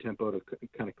change the tempo to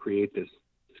kind of create this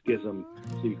schism,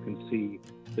 so you can see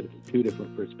that it's two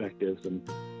different perspectives, and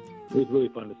it was really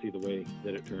fun to see the way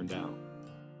that it turned out.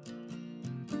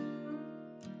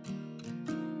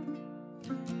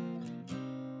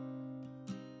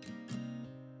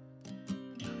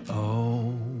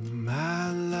 Oh,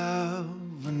 my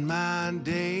love, when my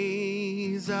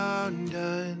days are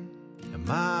done and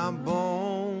my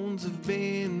bones have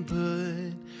been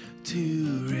put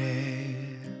to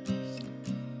rest,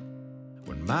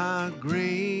 when my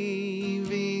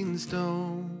graving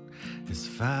stone has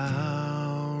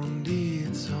found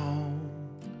its home,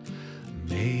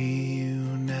 may you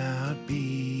not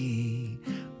be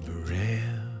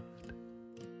bereft.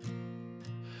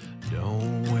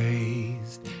 Don't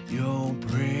waste your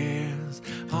prayers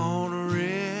on a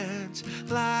wretch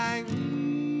like me.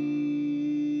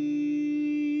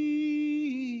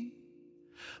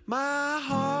 My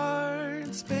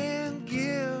heart's been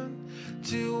given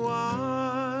to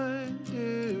wandering,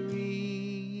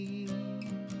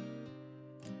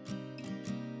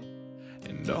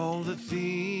 and all the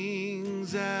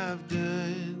things I've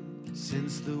done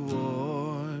since the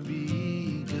war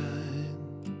begun,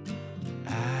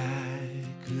 I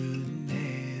could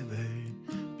never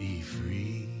be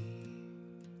free.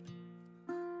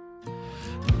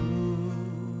 Ooh,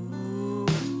 ooh,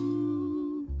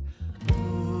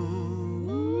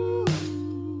 ooh, ooh.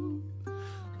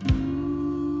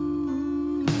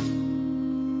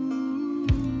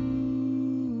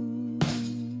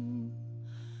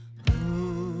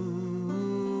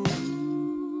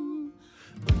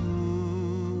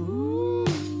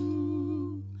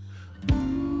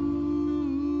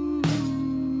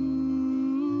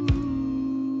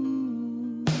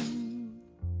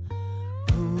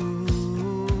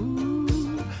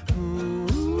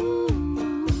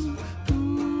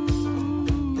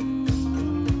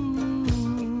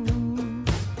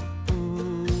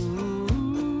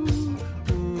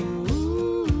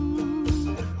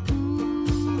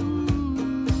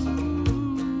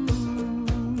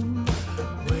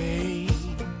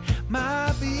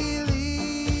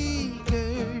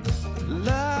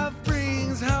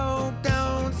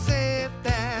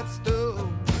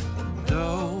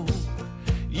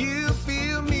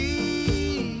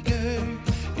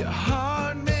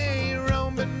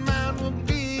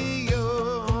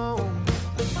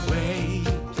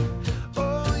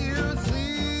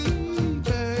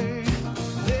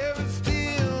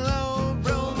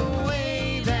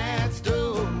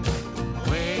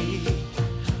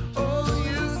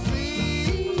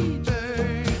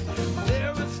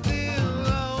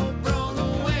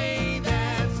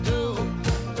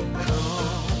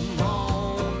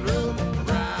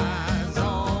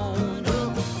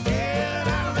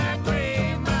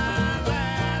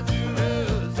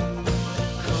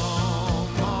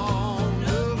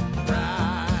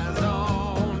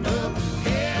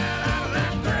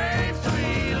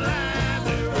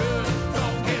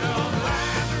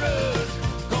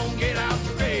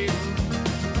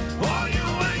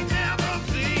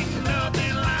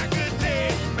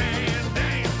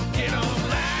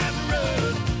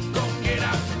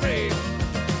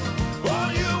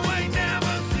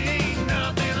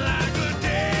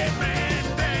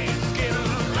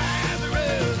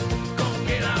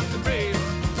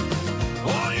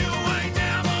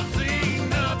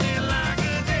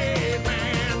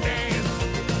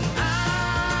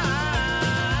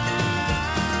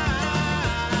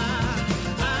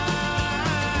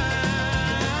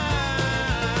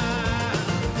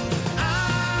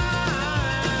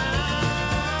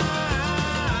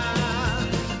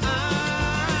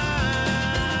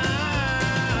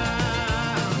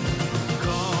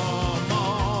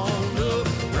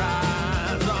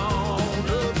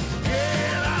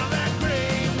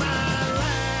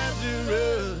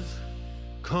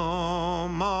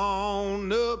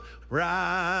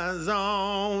 rise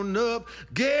on up,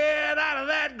 get out of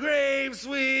that grave,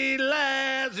 sweet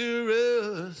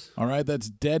Lazarus. All right, that's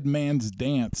Dead Man's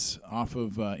Dance off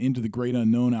of Into the Great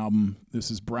Unknown album.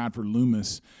 This is Bradford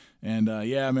Loomis. And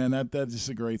yeah, man, that's just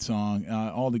a great song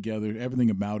all together, everything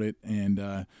about it.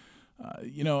 And,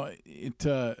 you know, it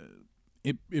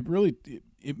really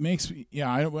it makes me,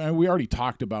 yeah, we already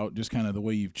talked about just kind of the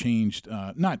way you've changed,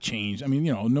 not changed. I mean,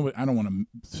 you know, no, I don't want to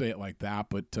say it like that,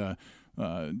 but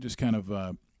just kind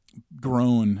of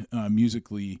grown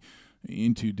musically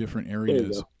into different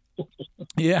areas.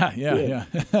 Yeah.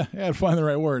 I had to find the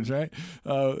right words, right?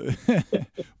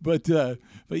 But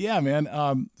yeah,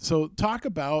 man. So talk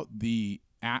about the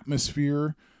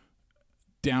atmosphere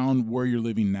down where you're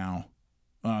living now,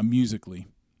 musically.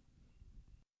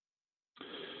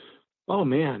 Oh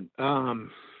man,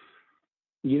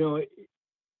 you know,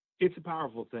 it's a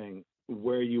powerful thing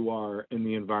where you are in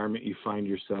the environment you find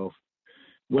yourself.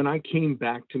 When I came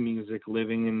back to music,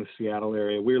 living in the Seattle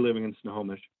area, we were living in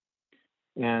Snohomish,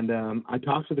 and I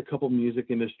talked with a couple music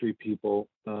industry people.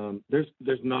 There's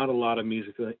not a lot of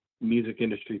music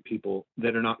industry people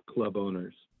that are not club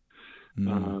owners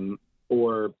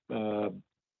or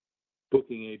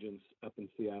booking agents up in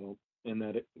Seattle in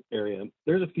that area.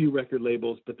 There's a few record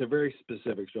labels, but they're very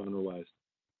specific genre-wise,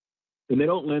 and they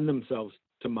don't lend themselves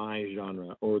to my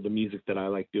genre or the music that I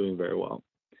like doing very well.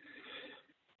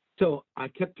 So I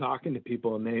kept talking to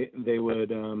people, and they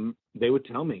would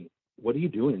tell me, "What are you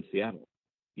doing in Seattle?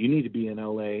 You need to be in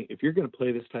LA. If you're going to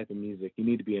play this type of music, you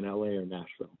need to be in LA or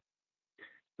Nashville."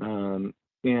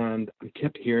 And I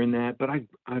kept hearing that, but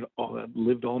I've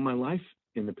lived all my life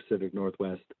in the Pacific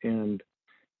Northwest, and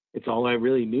it's all I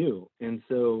really knew. And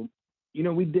so, you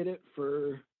know, we did it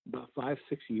for about 5-6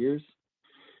 years.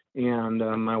 And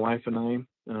my wife and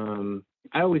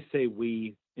I always say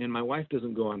we, and my wife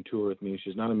doesn't go on tour with me.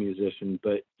 She's not a musician,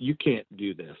 but you can't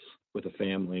do this with a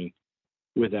family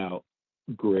without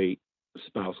great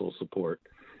spousal support.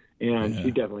 And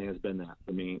she definitely has been that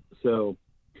for me. So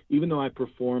even though I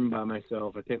perform by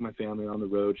myself, I take my family on the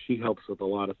road, she helps with a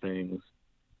lot of things.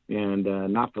 And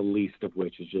not the least of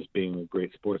which is just being a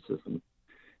great support system.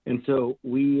 And so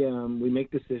we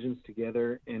make decisions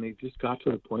together, and it just got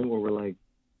to the point where we're like,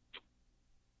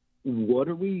 what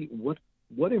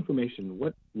information,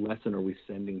 what lesson are we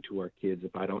sending to our kids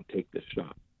if I don't take this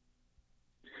shot?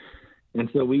 And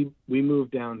so we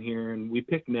moved down here, and we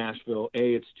picked Nashville.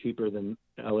 It's cheaper than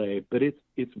LA, but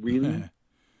it's really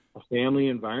a family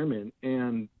environment,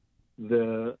 and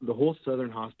the whole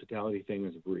Southern hospitality thing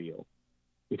is real.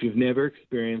 If you've never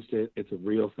experienced it, it's a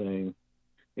real thing.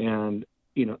 And,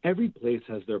 you know, every place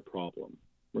has their problem,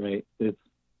 right?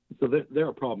 So there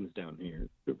are problems down here,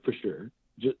 for sure.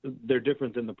 They're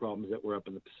different than the problems that were up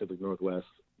in the Pacific Northwest.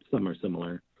 Some are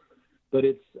similar. But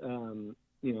it's,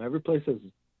 you know, every place has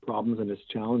problems and its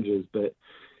challenges. But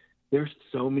there's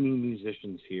so many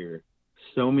musicians here,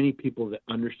 so many people that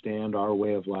understand our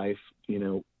way of life. You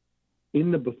know, in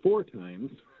the before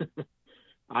times,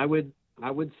 I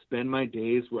would spend my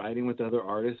days writing with other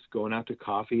artists, going out to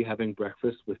coffee, having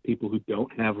breakfast with people who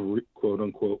don't have quote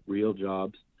unquote real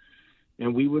jobs.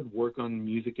 And we would work on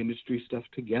music industry stuff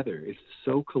together. It's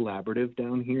so collaborative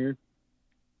down here.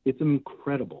 It's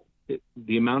incredible.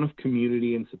 The amount of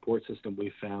community and support system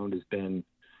we found has been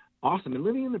awesome. And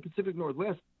living in the Pacific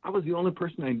Northwest, I was the only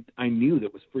person I knew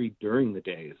that was free during the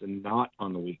days and not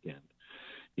on the weekend.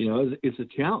 You know, it's a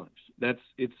challenge.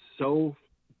 It's so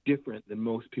different than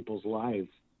most people's lives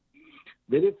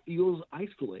that it feels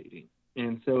isolating.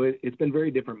 And so it's been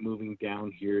very different moving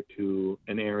down here to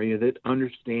an area that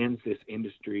understands this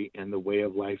industry and the way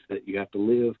of life that you have to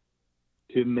live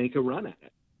to make a run at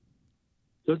it.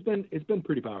 So it's been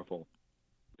pretty powerful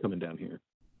coming down here.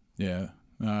 Yeah.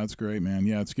 That's great, man.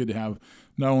 Yeah, it's good to have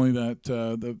not only that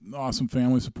the awesome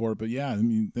family support, but yeah, I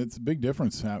mean that's a big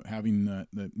difference having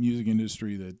that music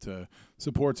industry that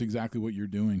supports exactly what you're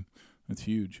doing. That's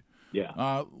huge.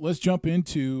 Yeah. Let's jump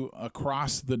into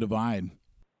Across the Divide.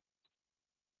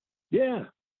 Yeah.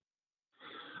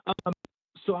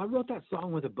 So I wrote that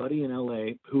song with a buddy in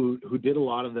LA who did a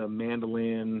lot of the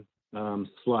mandolin,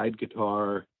 slide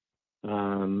guitar,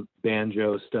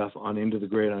 banjo stuff on Into the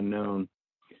Great Unknown.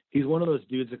 He's one of those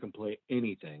dudes that can play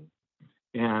anything.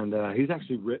 And he's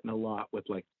actually written a lot with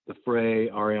like The Fray,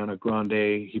 Ariana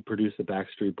Grande. He produced the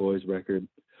Backstreet Boys record,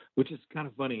 which is kind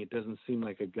of funny. It doesn't seem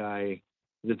like a guy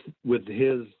that's with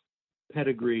his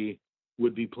pedigree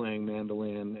would be playing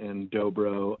mandolin and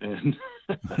dobro and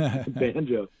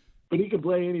banjo, but he can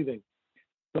play anything.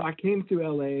 So I came to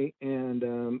LA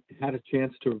and had a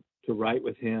chance to write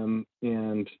with him,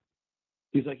 and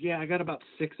he's like, "Yeah, I got about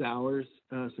 6 hours.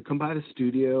 So come by the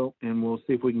studio and we'll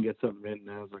see if we can get something written.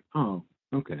 And I was like, oh,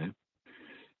 okay.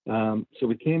 So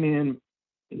we came in.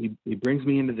 He brings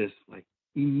me into this like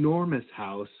enormous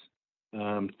house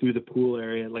through the pool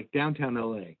area, like downtown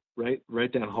LA,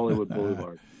 right down Hollywood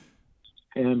Boulevard.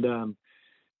 And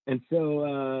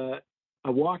so I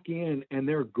walk in and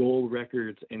there are gold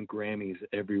records and Grammys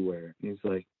everywhere. And he's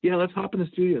like, yeah, let's hop in the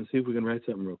studio and see if we can write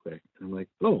something real quick. And I'm like,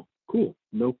 oh, cool.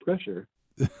 No pressure.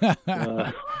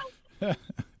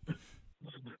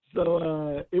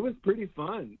 So it was pretty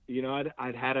fun. You know,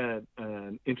 I'd had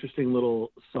an interesting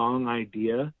little song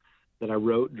idea that I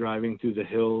wrote driving through the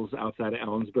hills outside of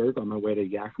Ellensburg on my way to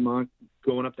Yakima,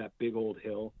 going up that big old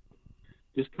hill,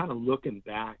 just kind of looking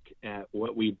back at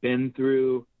what we'd been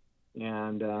through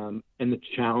and the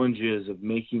challenges of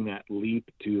making that leap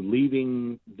to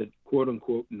leaving the quote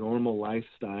unquote normal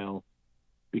lifestyle,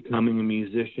 becoming a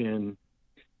musician,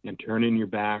 and turning your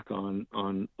back on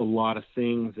a lot of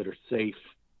things that are safe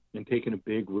and taking a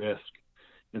big risk.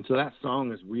 And so that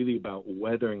song is really about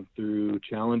weathering through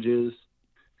challenges,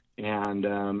 and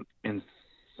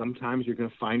sometimes you're going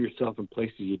to find yourself in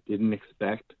places you didn't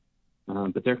expect,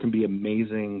 but there can be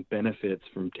amazing benefits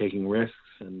from taking risks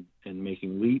and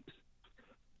making leaps.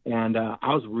 And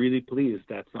I was really pleased.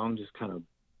 That song just kind of,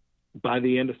 by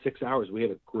the end of 6 hours, we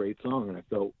had a great song, and I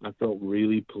felt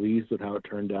really pleased with how it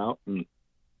turned out. And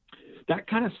that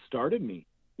kind of started me.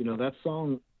 You know, that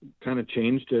song kind of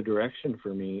changed a direction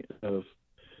for me of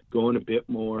going a bit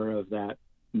more of that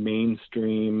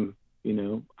mainstream, you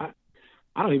know, I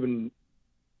don't even,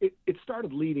 it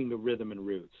started leading to rhythm and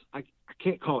roots. I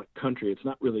can't call it country. It's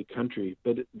not really country,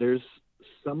 but there's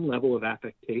some level of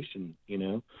affectation, you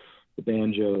know, the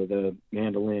banjo, the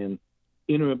mandolin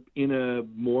in a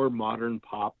more modern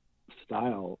pop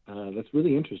style. That's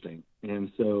really interesting.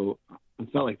 And so I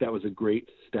felt like that was a great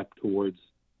step towards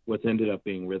what's ended up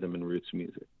being rhythm and roots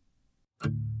music.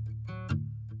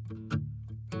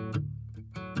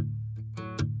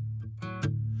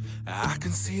 I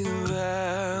can see the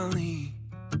valley,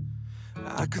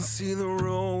 I can see the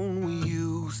road we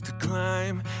used to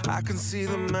climb, I can see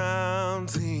the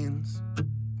mountains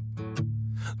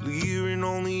leering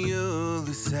on the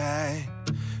other side,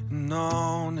 and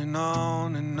on and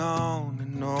on and on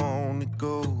and on it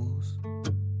goes.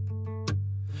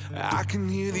 I can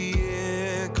hear the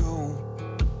echo,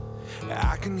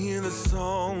 I can hear the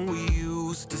song we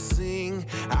used to sing,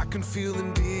 I can feel the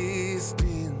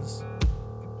distance,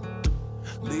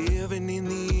 living in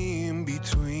the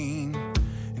in-between,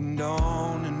 and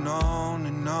on and on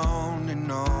and on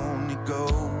and on it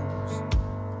goes,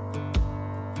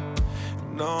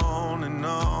 and on and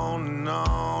on and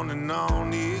on and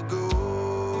on it goes.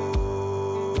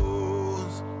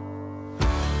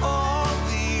 All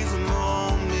these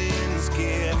moments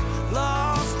get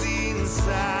lost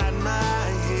inside my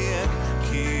head,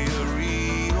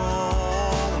 carry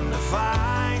on to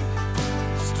find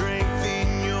strength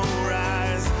in your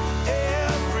eyes.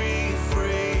 Every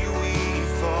fray we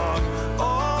fought,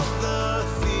 all the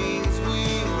things we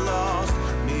lost,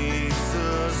 makes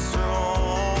us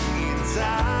strong in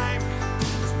time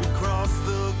as we cross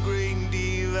the great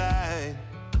divide.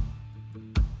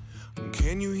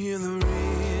 Can you hear the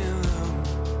rhythm?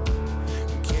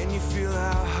 Can you feel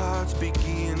our hearts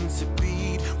begin to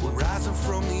beat? We're rising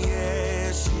from the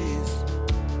ashes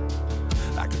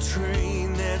like a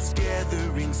train that's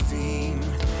gathering steam,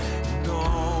 and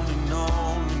on and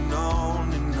on and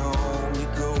on and on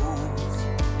it goes.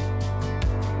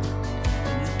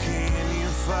 And you can hear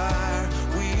fire,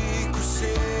 we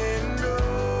crescendo.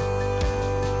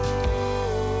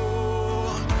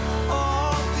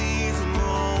 All these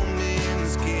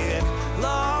moments get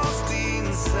lost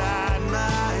inside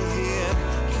my head,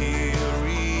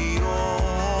 carry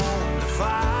on to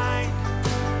find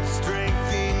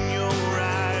strength in your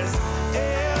eyes.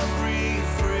 Every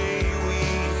fray we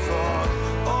fought,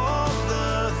 all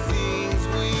the things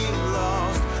we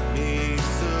lost,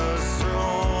 makes us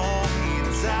strong in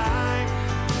time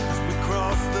as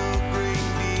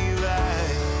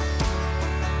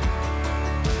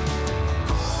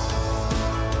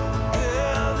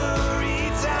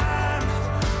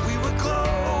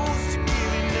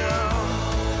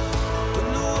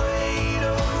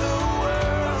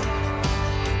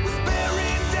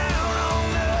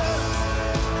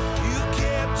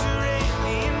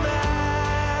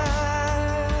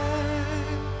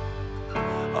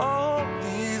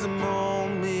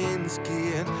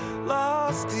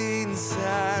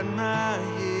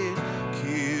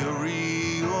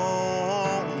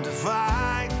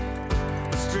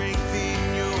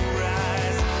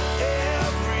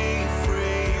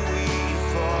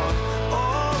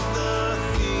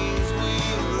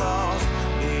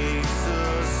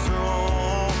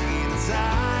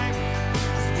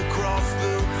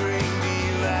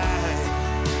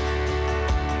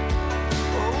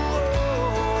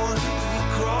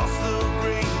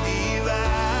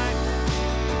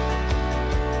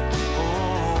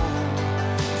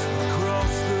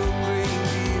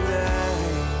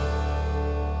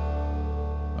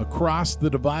Across the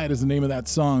Divide is the name of that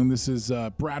song. This is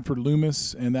Bradford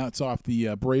Loomis, and that's off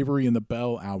the Bravery and the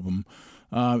Bell album.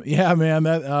 Yeah, man,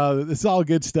 that it's all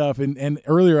good stuff. And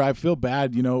earlier, I feel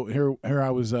bad. Here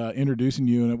I was introducing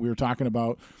you, and we were talking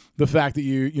about the fact that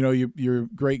you're a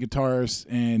great guitarist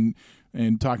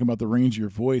and talking about the range of your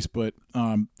voice, but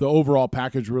the overall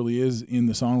package really is in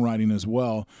the songwriting as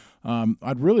well.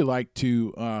 I'd really like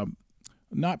to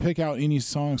not pick out any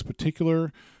songs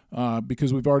particular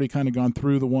because we've already kind of gone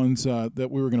through the ones that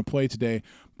we were going to play today,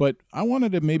 but I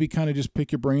wanted to maybe kind of just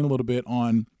pick your brain a little bit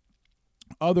on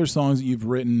other songs that you've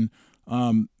written.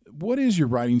 What is your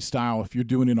writing style if you're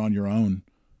doing it on your own?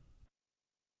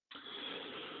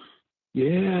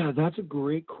 Yeah, that's a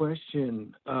great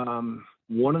question.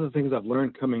 One of the things I've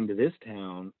learned coming to this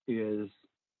town is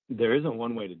there isn't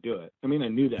one way to do it. I mean, I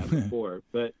knew that before,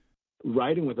 but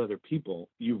writing with other people,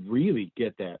 you really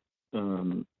get that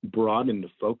brought into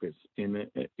focus in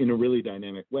a really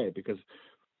dynamic way, because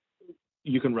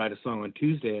you can write a song on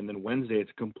Tuesday and then Wednesday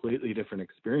it's a completely different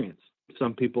experience.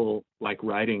 Some people like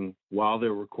writing while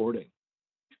they're recording,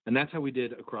 and that's how we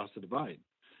did Across the Divide.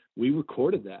 We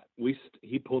recorded that.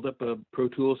 He pulled up a Pro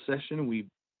Tools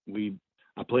session.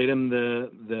 I played him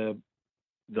the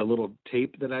little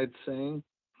tape that I'd sang,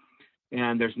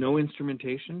 and there's no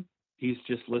instrumentation. He's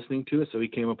just listening to it. So he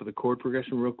came up with a chord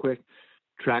progression real quick,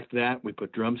 tracked that. We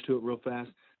put drums to it real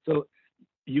fast. So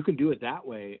you can do it that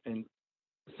way. And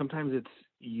sometimes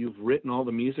you've written all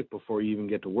the music before you even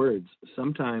get to words.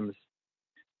 Sometimes,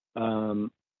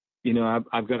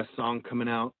 I've got a song coming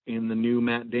out in the new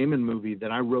Matt Damon movie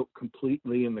that I wrote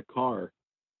completely in the car.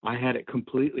 I had it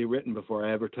completely written before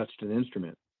I ever touched an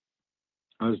instrument.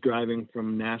 I was driving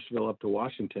from Nashville up to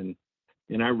Washington,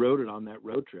 and I wrote it on that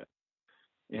road trip.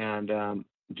 And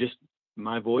just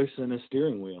my voice and a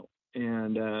steering wheel.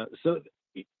 And so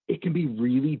it can be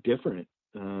really different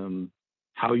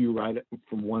how you write it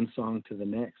from one song to the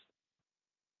next.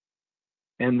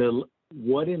 And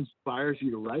what inspires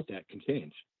you to write that can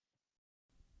change.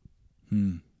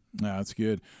 No, that's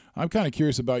good. I'm kind of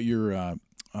curious about your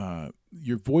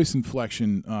voice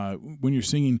inflection when you're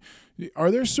singing.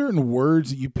 Are there certain words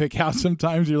that you pick out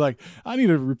sometimes you're like, I need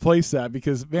to replace that?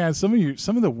 Because man, some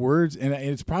of the words, and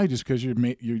it's probably just because you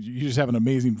just have an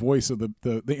amazing voice, so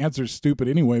the answer is stupid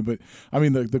anyway. But I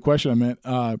mean, the question I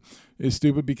meant is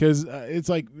stupid because it's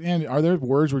like, man, are there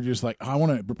words where you're just like, I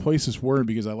want to replace this word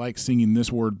because I like singing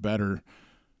this word better?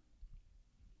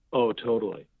 Oh,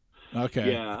 totally.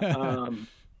 Okay. Yeah.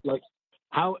 Like,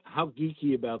 how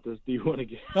geeky about this do you want to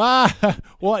get?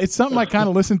 Well, it's something I kind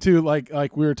of listened to, like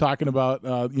we were talking about,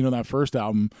 that first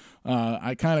album.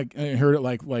 I kind of heard it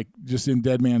like just in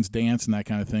Dead Man's Dance and that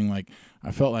kind of thing. Like,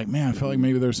 I felt like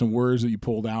maybe there's some words that you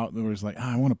pulled out that was like,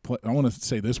 I want to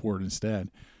say this word instead.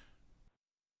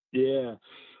 Yeah.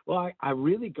 Well, I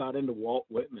really got into Walt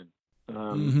Whitman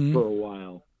for a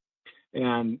while,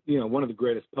 and one of the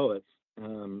greatest poets,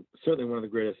 certainly one of the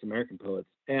greatest American poets,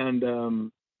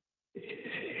 and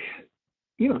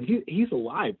he's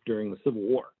alive during the Civil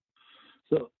War.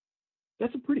 So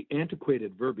that's a pretty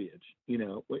antiquated verbiage,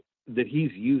 that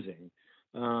he's using,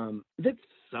 that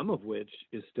some of which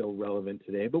is still relevant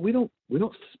today, but we don't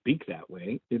speak that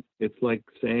way. It's like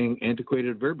saying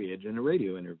antiquated verbiage in a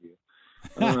radio interview.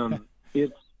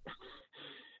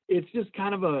 It's just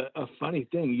kind of a funny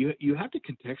thing. You have to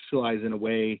contextualize in a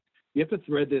way. You have to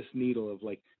thread this needle of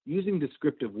like using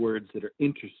descriptive words that are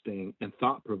interesting and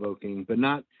thought-provoking, but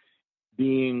not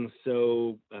being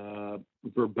so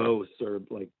verbose or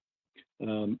like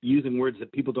using words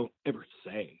that people don't ever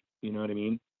say. You know what I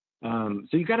mean?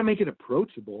 So you got to make it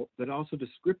approachable, but also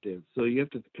descriptive. So you have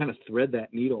to kind of thread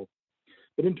that needle.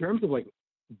 But in terms of like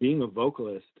being a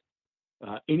vocalist,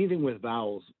 anything with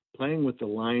vowels, playing with the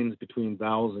lines between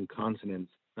vowels and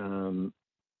consonants,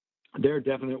 there are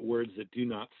definite words that do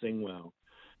not sing well.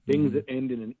 Things that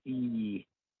end in an E.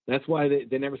 That's why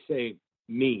they never say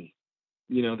me.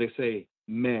 They say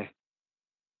meh.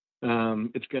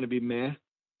 It's going to be meh.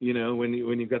 When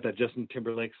you've got that Justin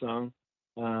Timberlake song,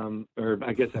 or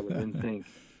I guess that was NSYNC,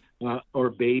 or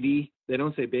baby. They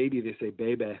don't say baby. They say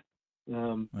baby.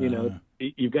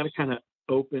 You've got to kind of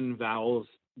open vowels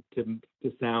to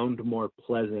sound more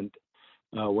pleasant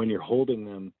when you're holding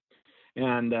them.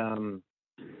 And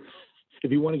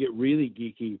if you want to get really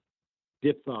geeky,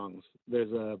 diphthongs.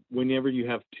 Whenever you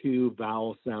have two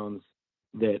vowel sounds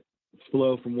that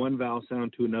flow from one vowel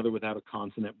sound to another without a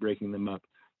consonant breaking them up,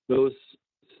 those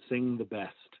sing the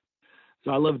best.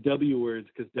 So I love W words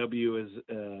because W is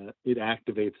it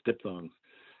activates diphthongs.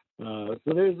 So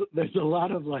there's a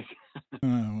lot of like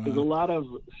there's a lot of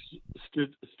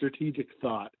strategic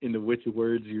thought into which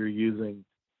words you're using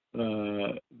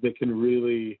that can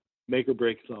really make or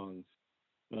break songs.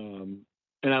 And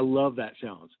I love that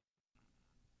challenge.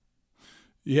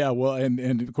 Yeah, well,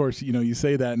 and of course, you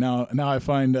say that now I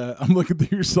find I'm looking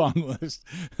through your song list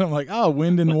and I'm like, oh,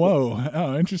 Wind and Woe.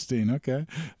 Oh, interesting. Okay.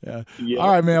 Yeah. All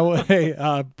right, man. Well, hey,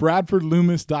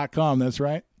 BradfordLoomis.com. That's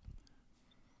right.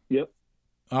 Yep.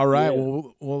 All right. Yeah.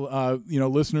 Well,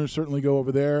 listeners, certainly go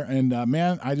over there. And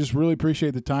man, I just really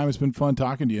appreciate the time. It's been fun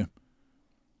talking to you.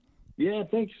 Yeah.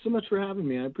 Thank you so much for having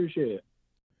me. I appreciate it.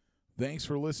 Thanks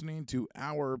for listening to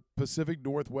our Pacific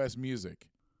Northwest music.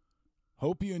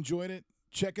 Hope you enjoyed it.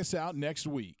 Check us out next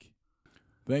week.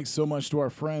 Thanks so much to our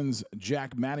friends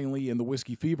Jack Mattingly and the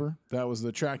Whiskey Fever. That was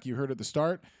the track you heard at the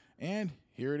start. And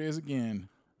here it is again.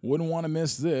 Wouldn't want to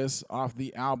miss this off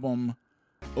the album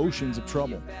Oceans of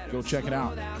Trouble. Go check it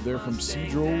out. They're from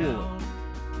Cedro Woollet.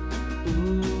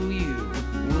 Ooh, you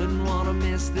wouldn't want to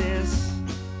miss this.